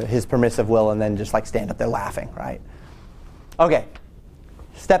into his permissive will and then just like stand up there laughing, right? Okay,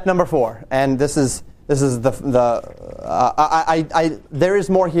 step number 4, and this is there is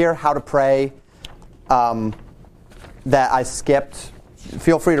more here, how to pray, that I skipped.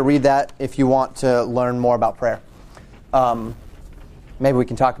 Feel free to read that if you want to learn more about prayer. Maybe we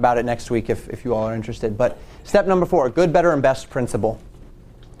can talk about it next week if you all are interested. But step number 4, good, better, and best principle.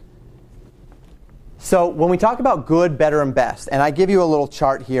 So when we talk about good, better, and best, and I give you a little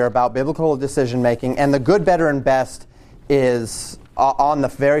chart here about biblical decision making, and the good, better, and best is on the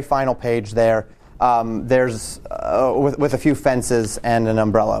very final page there. there's with a few fences and an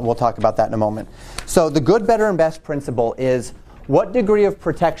umbrella. We'll talk about that in a moment. So the good, better, and best principle is, what degree of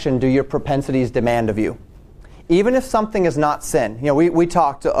protection do your propensities demand of you? Even if something is not sin. We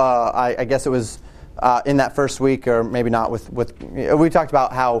talked, I guess it was in that first week, or maybe not, we talked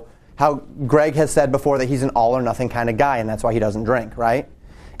about how Greg has said before that he's an all or nothing kind of guy, and that's why he doesn't drink, right?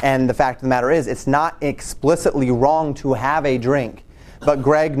 And the fact of the matter is, it's not explicitly wrong to have a drink. But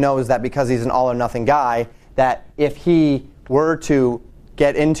Greg knows that because he's an all or nothing guy, that if he were to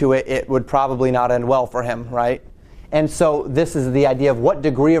get into it, it would probably not end well for him, right? And so this is the idea of, what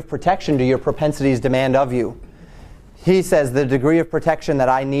degree of protection do your propensities demand of you? He says the degree of protection that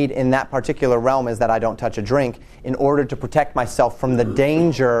I need in that particular realm is that I don't touch a drink in order to protect myself from the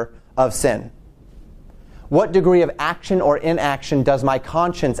danger of sin. What degree of action or inaction does my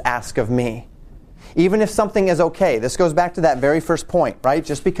conscience ask of me? Even if something is okay. This goes back to that very first point, right?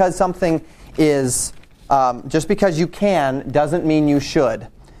 Just because something is, just because you can doesn't mean you should.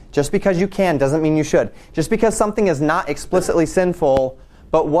 Just because you can doesn't mean you should. Just because something is not explicitly sinful,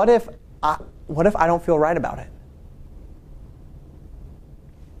 but what if I don't feel right about it?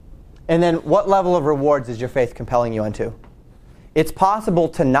 And then what level of rewards is your faith compelling you into? It's possible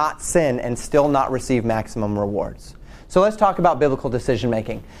to not sin and still not receive maximum rewards. So let's talk about biblical decision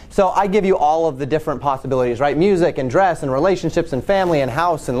making. So I give you all of the different possibilities, right? Music and dress and relationships and family and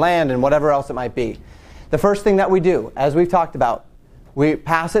house and land and whatever else it might be. The first thing that we do, as we've talked about, we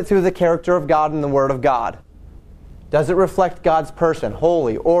pass it through the character of God and the Word of God. Does it reflect God's person?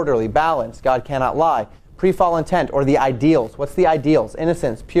 Holy, orderly, balanced, God cannot lie. Pre-fall intent, or the ideals. What's the ideals?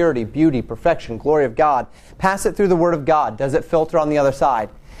 Innocence, purity, beauty, perfection, glory of God. Pass it through the Word of God. Does it filter on the other side?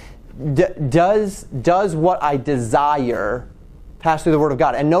 Does what I desire pass through the Word of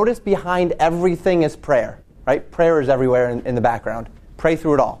God? And notice behind everything is prayer, right? Prayer is everywhere in the background. Pray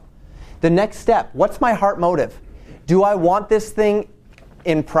through it all. The next step, what's my heart motive? Do I want this thing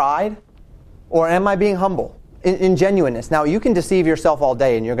in pride, or am I being humble? In genuineness. Now, you can deceive yourself all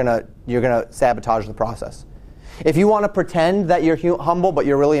day, and you're gonna sabotage the process. If you want to pretend that you're humble, but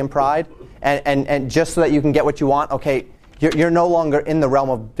you're really in pride, and just so that you can get what you want, okay, you're no longer in the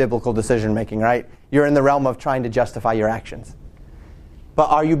realm of biblical decision making, right? You're in the realm of trying to justify your actions. But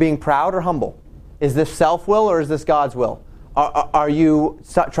are you being proud or humble? Is this self-will or is this God's will? Are you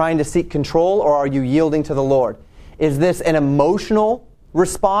trying to seek control, or are you yielding to the Lord? Is this an emotional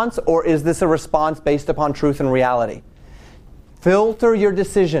response, or is this a response based upon truth and reality? Filter your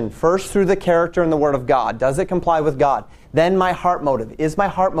decision first through the character and the Word of God. Does it comply with God? Then my heart motive. Is my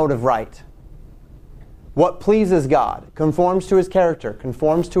heart motive right? What pleases God? Conforms to His character,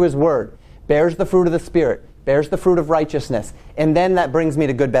 conforms to His Word, bears the fruit of the Spirit, bears the fruit of righteousness. And then that brings me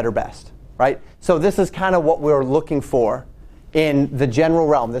to good, better, best. Right? So this is kind of what we're looking for in the general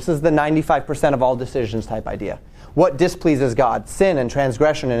realm. This is the 95% of all decisions type idea. What displeases God? Sin and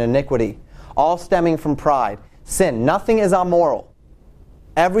transgression and iniquity, all stemming from pride. Sin. Nothing is amoral.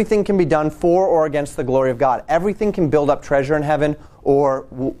 Everything can be done for or against the glory of God. Everything can build up treasure in heaven or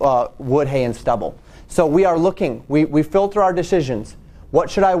wood, hay, and stubble. So we are looking. We filter our decisions. What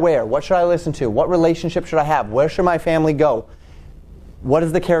should I wear? What should I listen to? What relationship should I have? Where should my family go? What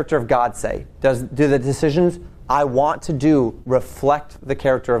does the character of God say? Do the decisions I want to do reflect the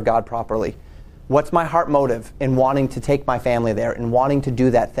character of God properly? What's my heart motive in wanting to take my family there and wanting to do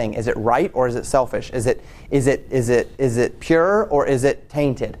that thing? Is it right or is it selfish? Is it pure or is it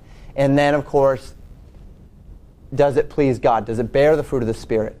tainted? And then, of course, does it please God? Does it bear the fruit of the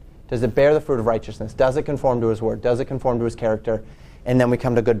Spirit? Does it bear the fruit of righteousness? Does it conform to His Word? Does it conform to His character? And then we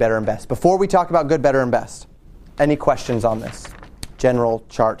come to good, better, and best. Before we talk about good, better, and best, any questions on this general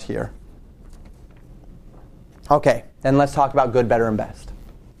chart here? Okay, then let's talk about good, better, and best.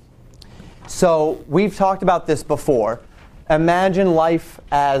 So we've talked about this before. Imagine life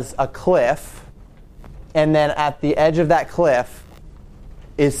as a cliff, and then at the edge of that cliff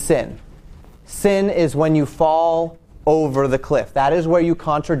is sin. Sin is when you fall over the cliff. That is where you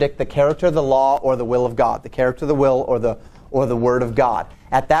contradict the character, the law, or the will of God. The character, the will, or the Word of God.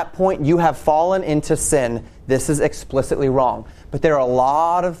 At that point, you have fallen into sin. This is explicitly wrong. But there are a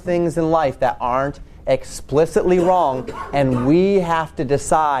lot of things in life that aren't explicitly wrong, and we have to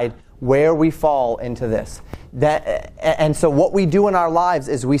decide where we fall into this. And so what we do in our lives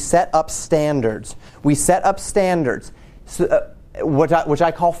is we set up standards. We set up standards, which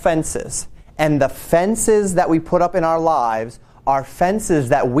I call fences. And the fences that we put up in our lives are fences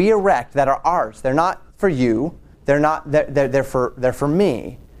that we erect that are ours. They're not for you. They're for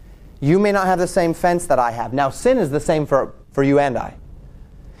me. You may not have the same fence that I have. Now, sin is the same for you and I.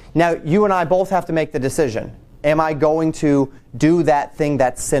 Now, you and I both have to make the decision. Am I going to do that thing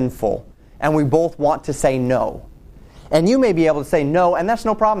that's sinful? and we both want to say no. And you may be able to say no, and that's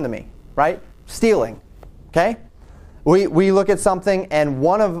no problem to me, right? Stealing, okay? We look at something, and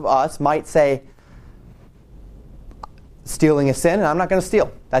one of us might say, stealing is sin, and I'm not going to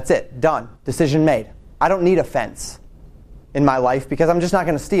steal. That's it. Done. Decision made. I don't need offense in my life because I'm just not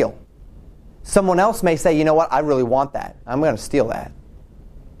going to steal. Someone else may say, you know what, I really want that. I'm going to steal that.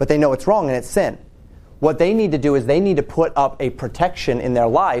 But they know it's wrong and it's sin. What they need to do is they need to put up a protection in their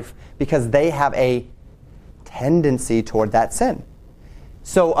life because they have a tendency toward that sin.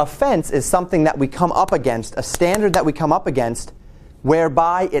 So offense is something that we come up against, a standard that we come up against,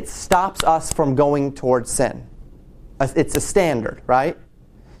 whereby it stops us from going towards sin. It's a standard, right?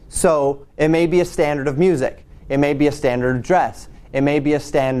 So it may be a standard of music. It may be a standard of dress. It may be a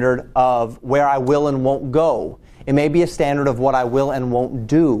standard of where I will and won't go. It may be a standard of what I will and won't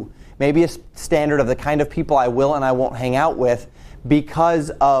do. Maybe a standard of the kind of people I will and I won't hang out with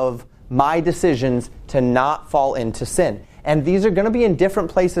because of my decisions to not fall into sin. And these are going to be in different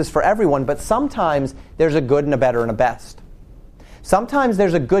places for everyone, but sometimes there's a good and a better and a best. Sometimes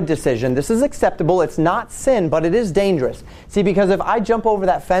there's a good decision. This is acceptable. It's not sin, but it is dangerous. See, because if I jump over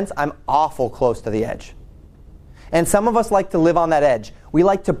that fence, I'm awful close to the edge. And some of us like to live on that edge. We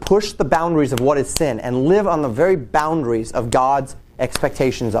like to push the boundaries of what is sin and live on the very boundaries of God's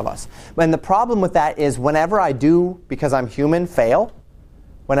expectations of us. And the problem with that is whenever I do, because I'm human, fail,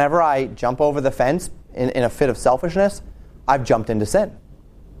 whenever I jump over the fence in a fit of selfishness, I've jumped into sin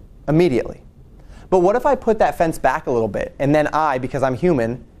immediately. But what if I put that fence back a little bit and then I, because I'm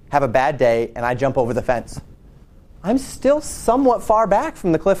human, have a bad day and I jump over the fence? I'm still somewhat far back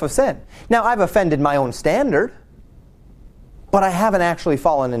from the cliff of sin. Now, I've offended my own standard, but I haven't actually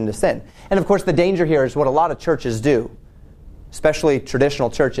fallen into sin. And of course, the danger here is what a lot of churches do, especially traditional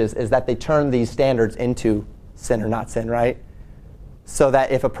churches, is that they turn these standards into sin or not sin, right? So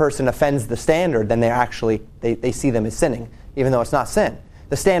that if a person offends the standard, then they see them as sinning, even though it's not sin.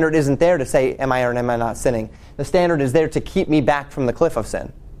 The standard isn't there to say, am I or am I not sinning? The standard is there to keep me back from the cliff of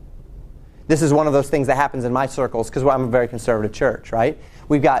sin. This is one of those things that happens in my circles because I'm a very conservative church, right?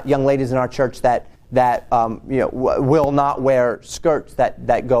 We've got young ladies in our church that will not wear skirts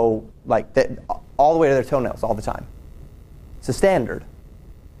that go like that all the way to their toenails all the time. It's a standard.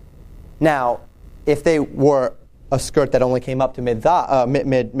 Now, if they wore a skirt that only came up to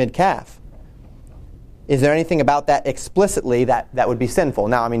mid-calf, is there anything about that explicitly that would be sinful?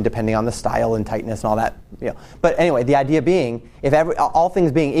 Now, I mean, depending on the style and tightness and all that. But anyway, the idea being, if all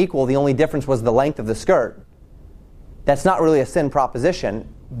things being equal, the only difference was the length of the skirt, that's not really a sin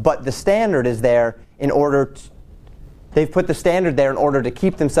proposition, but the standard is there they've put the standard there in order to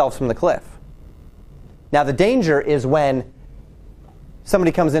keep themselves from the cliff. Now, the danger is when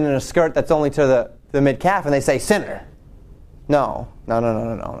somebody comes in a skirt that's only to the mid-calf and they say, sinner. No,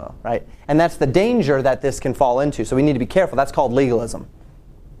 right? And that's the danger that this can fall into. So we need to be careful. That's called legalism.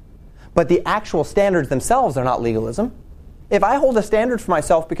 But the actual standards themselves are not legalism. If I hold a standard for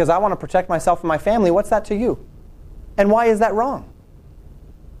myself because I want to protect myself and my family, what's that to you? And why is that wrong?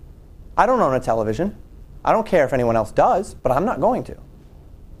 I don't own a television. I don't care if anyone else does, but I'm not going to.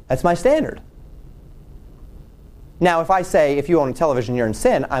 That's my standard. Now, if I say, if you own a television, you're in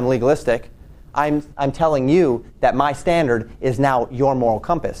sin, I'm legalistic. I'm telling you that my standard is now your moral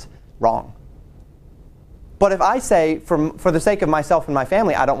compass. Wrong. But if I say, for the sake of myself and my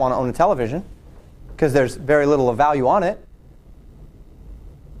family, I don't want to own a television because there's very little of value on it,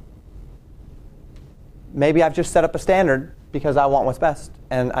 maybe I've just set up a standard because I want what's best,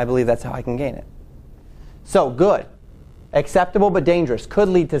 and I believe that's how I can gain it. So, good. Acceptable but dangerous. Could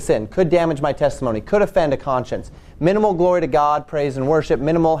lead to sin. Could damage my testimony. Could offend a conscience. Minimal glory to God, praise and worship.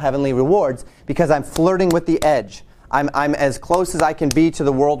 Minimal heavenly rewards because I'm flirting with the edge. I'm as close as I can be to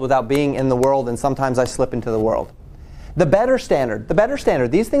the world without being in the world, and sometimes I slip into the world. The better standard.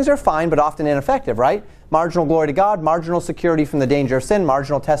 These things are fine but often ineffective, right? Marginal glory to God, marginal security from the danger of sin,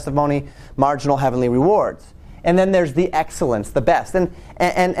 marginal testimony, marginal heavenly rewards. And then there's the excellence, the best. And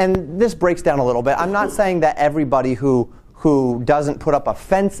this breaks down a little bit. I'm not saying that everybody who doesn't put up a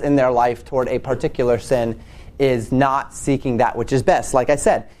fence in their life toward a particular sin is not seeking that which is best. Like I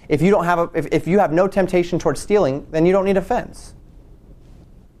said, if you have no temptation towards stealing, then you don't need a fence.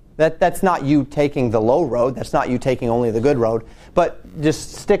 That's not you taking the low road. That's not you taking only the good road. But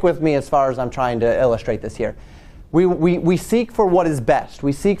just stick with me as far as I'm trying to illustrate this here. We seek for what is best.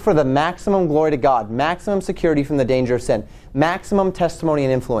 We seek for the maximum glory to God, maximum security from the danger of sin, maximum testimony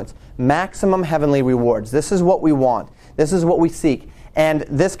and influence, maximum heavenly rewards. This is what we want. This is what we seek. And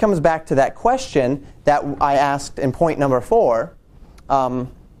this comes back to that question that I asked in point number 4.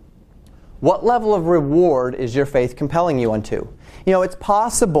 What level of reward is your faith compelling you unto? It's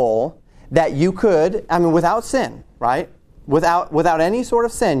possible that you could, without sin, right? Without any sort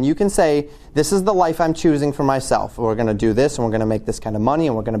of sin, you can say, this is the life I'm choosing for myself. We're going to do this, and we're going to make this kind of money,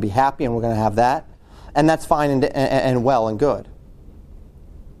 and we're going to be happy, and we're going to have that. And that's fine and well and good.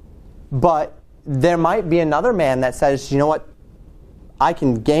 But there might be another man that says, you know what? I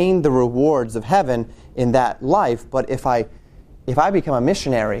can gain the rewards of heaven in that life, but if I become a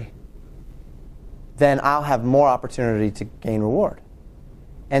missionary, then I'll have more opportunity to gain reward.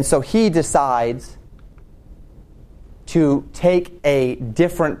 And so he decides to take a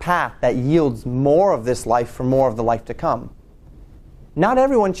different path that yields more of this life for more of the life to come. Not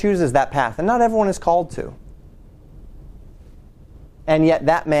everyone chooses that path, and not everyone is called to. And yet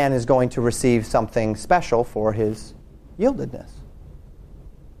that man is going to receive something special for his yieldedness.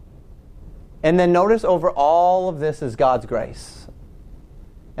 And then notice over all of this is God's grace.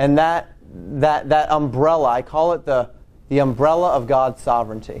 And that umbrella, I call it the umbrella of God's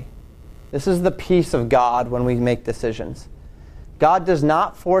sovereignty. This is the peace of God when we make decisions. God does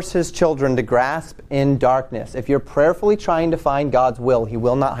not force His children to grasp in darkness. If you're prayerfully trying to find God's will, He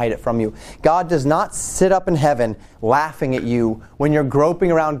will not hide it from you. God does not sit up in heaven laughing at you when you're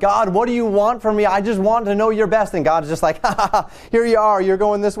groping around. God, what do you want from me? I just want to know your best. And God's just like, ha ha ha, here you are, you're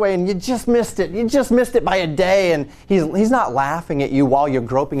going this way, and you just missed it. You just missed it by a day. And He's not laughing at you while you're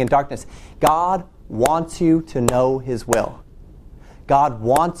groping in darkness. God wants you to know His will. God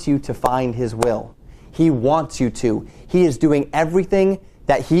wants you to find His will. He wants you to. He is doing everything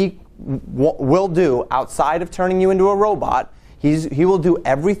that He will do outside of turning you into a robot. He will do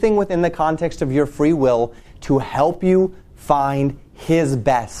everything within the context of your free will to help you find His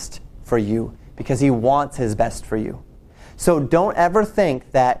best for you, because He wants His best for you. So don't ever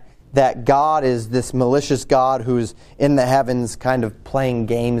think that God is this malicious God who's in the heavens kind of playing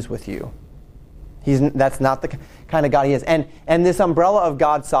games with you. That's not the kind of God He is. And this umbrella of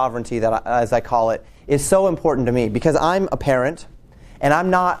God's sovereignty, that as I call it, is so important to me, because I'm a parent, and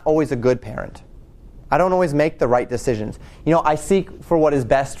I'm not always a good parent. I don't always make the right decisions. You know, I seek for what is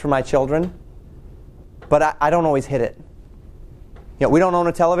best for my children, but I don't always hit it. You know, we don't own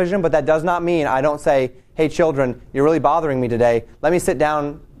a television, but that does not mean I don't say, hey children, you're really bothering me today. Let me sit you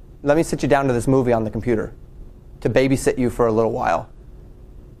down to this movie on the computer to babysit you for a little while,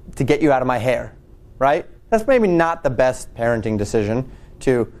 to get you out of my hair, right? That's maybe not the best parenting decision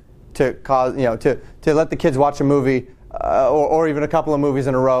to cause, to let the kids watch a movie or even a couple of movies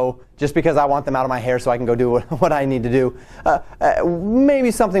in a row just because I want them out of my hair so I can go do what I need to do.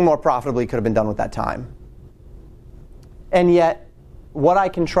 Maybe something more profitably could have been done with that time. And yet, what I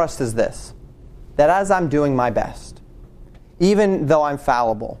can trust is this, that as I'm doing my best, even though I'm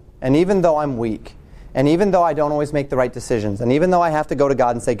fallible, and even though I'm weak, and even though I don't always make the right decisions, and even though I have to go to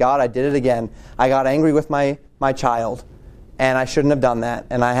God and say, God, I did it again, I got angry with my child, and I shouldn't have done that,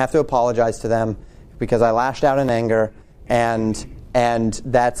 and I have to apologize to them because I lashed out in anger, and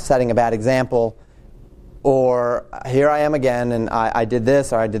that's setting a bad example. Or here I am again, and I did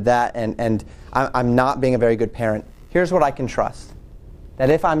this or I did that, and I'm not being a very good parent. Here's what I can trust: that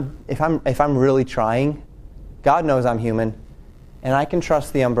if I'm really trying, God knows I'm human, and I can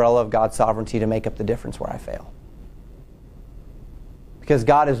trust the umbrella of God's sovereignty to make up the difference where I fail. Because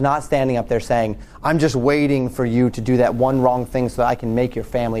God is not standing up there saying, I'm just waiting for you to do that one wrong thing so that I can make your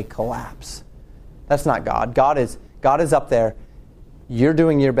family collapse. That's not God. God is up there. You're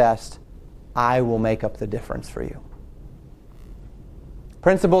doing your best. I will make up the difference for you.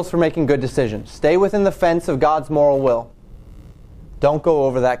 Principles for making good decisions. Stay within the fence of God's moral will. Don't go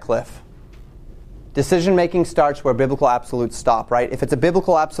over that cliff. Decision-making starts where biblical absolutes stop, right? If it's a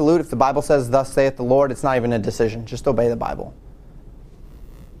biblical absolute, if the Bible says, thus saith the Lord, it's not even a decision. Just obey the Bible.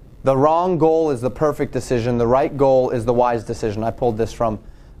 The wrong goal is the perfect decision. The right goal is the wise decision. I pulled this from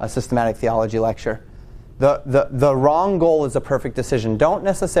a systematic theology lecture. The wrong goal is a perfect decision. Don't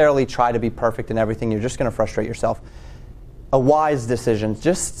necessarily try to be perfect in everything. You're just going to frustrate yourself. A wise decision.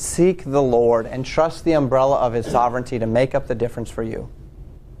 Just seek the Lord and trust the umbrella of His sovereignty to make up the difference for you.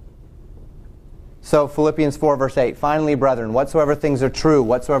 So Philippians 4 verse 8, finally, brethren, whatsoever things are true,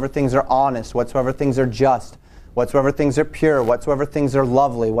 whatsoever things are honest, whatsoever things are just, whatsoever things are pure, whatsoever things are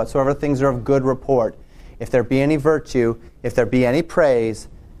lovely, whatsoever things are of good report, if there be any virtue, if there be any praise,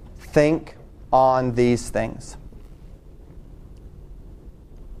 think on these things.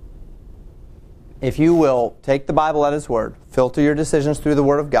 If you will take the Bible at His word, filter your decisions through the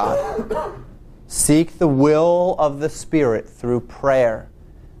Word of God, seek the will of the Spirit through prayer,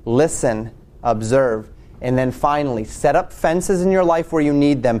 listen, observe, and then finally set up fences in your life where you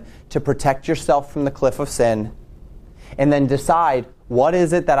need them to protect yourself from the cliff of sin, and then decide, what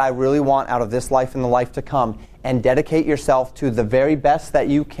is it that I really want out of this life and the life to come, and dedicate yourself to the very best that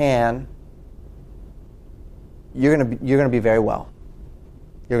you can you're going to be very well.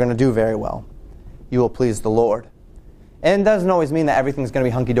 You're going to do very well. You will please the Lord. And it doesn't always mean that everything's going to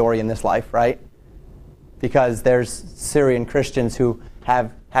be hunky-dory in this life, right? Because there's Syrian Christians who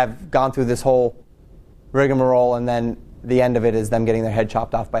have gone through this whole rigmarole, and then the end of it is them getting their head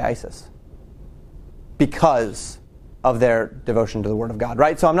chopped off by ISIS because of their devotion to the Word of God,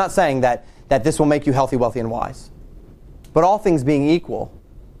 right? So I'm not saying that this will make you healthy, wealthy, and wise. But all things being equal,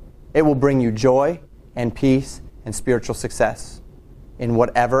 it will bring you joy and peace and spiritual success in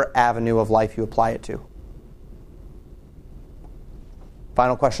whatever avenue of life you apply it to.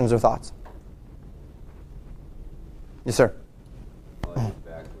 Final questions or thoughts? Yes, sir.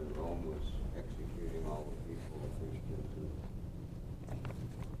 Back when Rome was executing all the people, the Christians,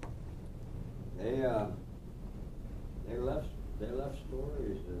 they left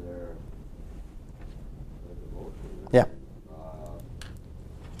stories to their devotion. Yeah.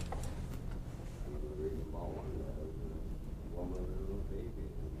 I'm reading about one that was a woman and a little baby,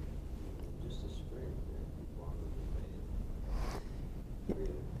 and just a string that people wanted to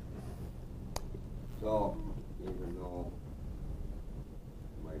pay. So, even though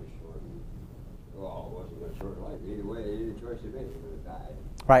it might have shortened, well, it wasn't a short life. Either way, either choice you made, you would have died.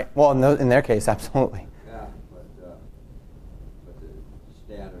 Right. Well, in their case, absolutely. Yeah, but to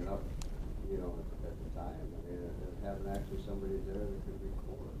standing up, at the time, I mean, having actually somebody there that could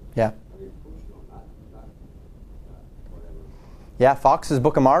record. Yeah. I mean, personal, not whatever. Yeah, Fox's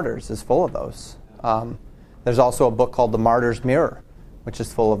Book of Martyrs is full of those. There's also a book called The Martyr's Mirror, which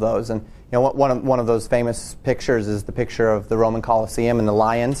is full of those. And one of those famous pictures is the picture of the Roman Colosseum and the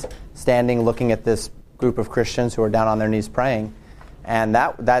lions standing looking at this group of Christians who are down on their knees praying. And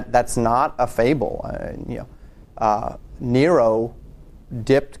that's not a fable. Nero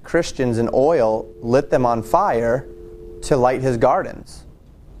dipped Christians in oil, lit them on fire to light his gardens.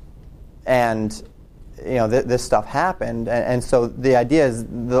 And this stuff happened. And so the idea is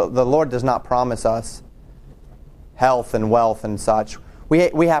the Lord does not promise us health and wealth and such.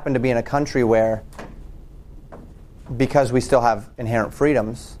 We happen to be in a country where, because we still have inherent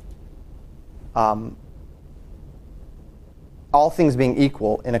freedoms, all things being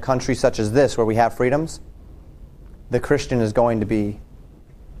equal, in a country such as this where we have freedoms, the Christian is going to be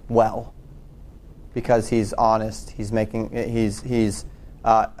well because he's honest, he's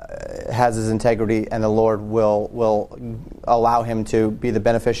has his integrity, and the Lord will allow him to be the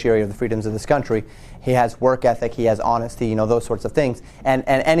beneficiary of the freedoms of this country. He has work ethic, he has honesty, those sorts of things. And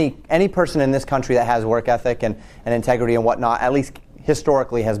any person in this country that has work ethic and integrity and whatnot, at least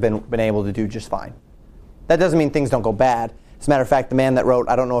historically, has been able to do just fine. That doesn't mean things don't go bad. As a matter of fact, the man that wrote,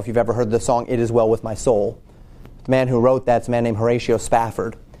 I don't know if you've ever heard the song, It Is Well With My Soul. The man who wrote that's a man named Horatio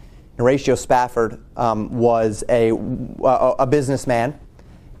Spafford. Horatio Spafford was a businessman,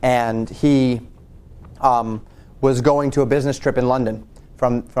 and he was going to a business trip in London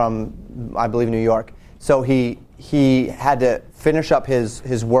from I believe, New York. So he had to finish up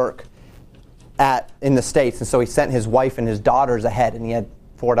his work in the States, and so he sent his wife and his daughters ahead, and he had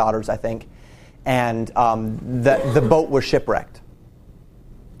 4 daughters, I think. And the boat was shipwrecked.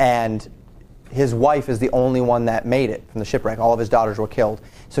 And his wife is the only one that made it from the shipwreck. All of his daughters were killed.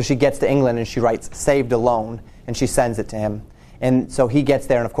 So she gets to England and she writes, "Saved Alone," and she sends it to him. And so he gets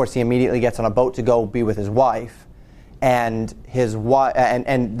there, and of course he immediately gets on a boat to go be with his wife. And his wife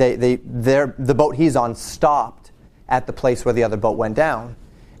and the boat he's on stopped at the place where the other boat went down.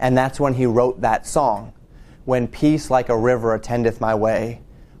 And that's when he wrote that song. When peace like a river attendeth my way,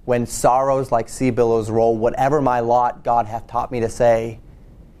 when sorrows like sea billows roll, whatever my lot God hath taught me to say,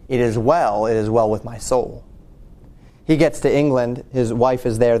 it is well with my soul. He gets to England, his wife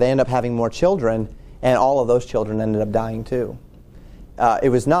is there, they end up having more children, and all of those children ended up dying too. It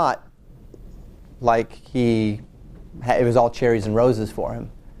was not like it was all cherries and roses for him.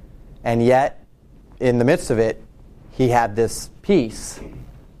 And yet, in the midst of it, he had this peace.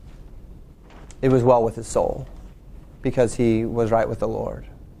 It was well with his soul because he was right with the Lord.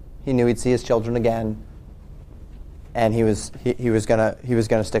 He knew he'd see his children again, and he was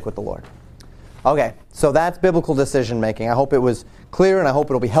gonna stick with the Lord. Okay, so that's biblical decision making. I hope it was clear, and I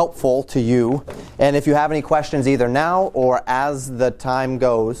hope it'll be helpful to you. And if you have any questions, either now or as the time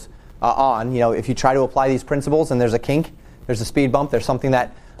goes on, if you try to apply these principles and there's a kink, there's a speed bump, there's something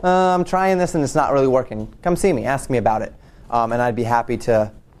that I'm trying this and it's not really working, come see me, ask me about it, and I'd be happy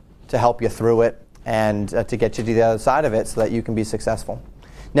to help you through it and to get you to the other side of it so that you can be successful.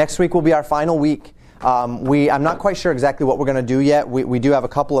 Next week will be our final week. I'm not quite sure exactly what we're going to do yet. We do have a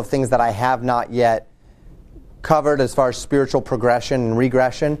couple of things that I have not yet covered as far as spiritual progression and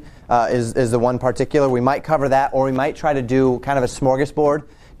regression is the one particular. We might cover that, or we might try to do kind of a smorgasbord.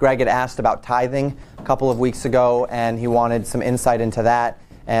 Greg had asked about tithing a couple of weeks ago, and he wanted some insight into that.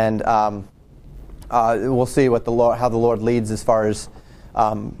 And we'll see what how the Lord leads as far as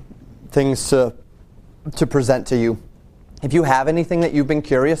things to present to you. If you have anything that you've been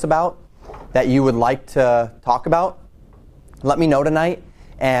curious about that you would like to talk about, let me know tonight.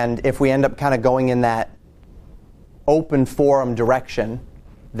 And if we end up kind of going in that open forum direction,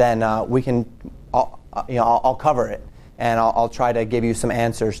 then we can, I'll cover it, and I'll try to give you some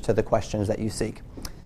answers to the questions that you seek.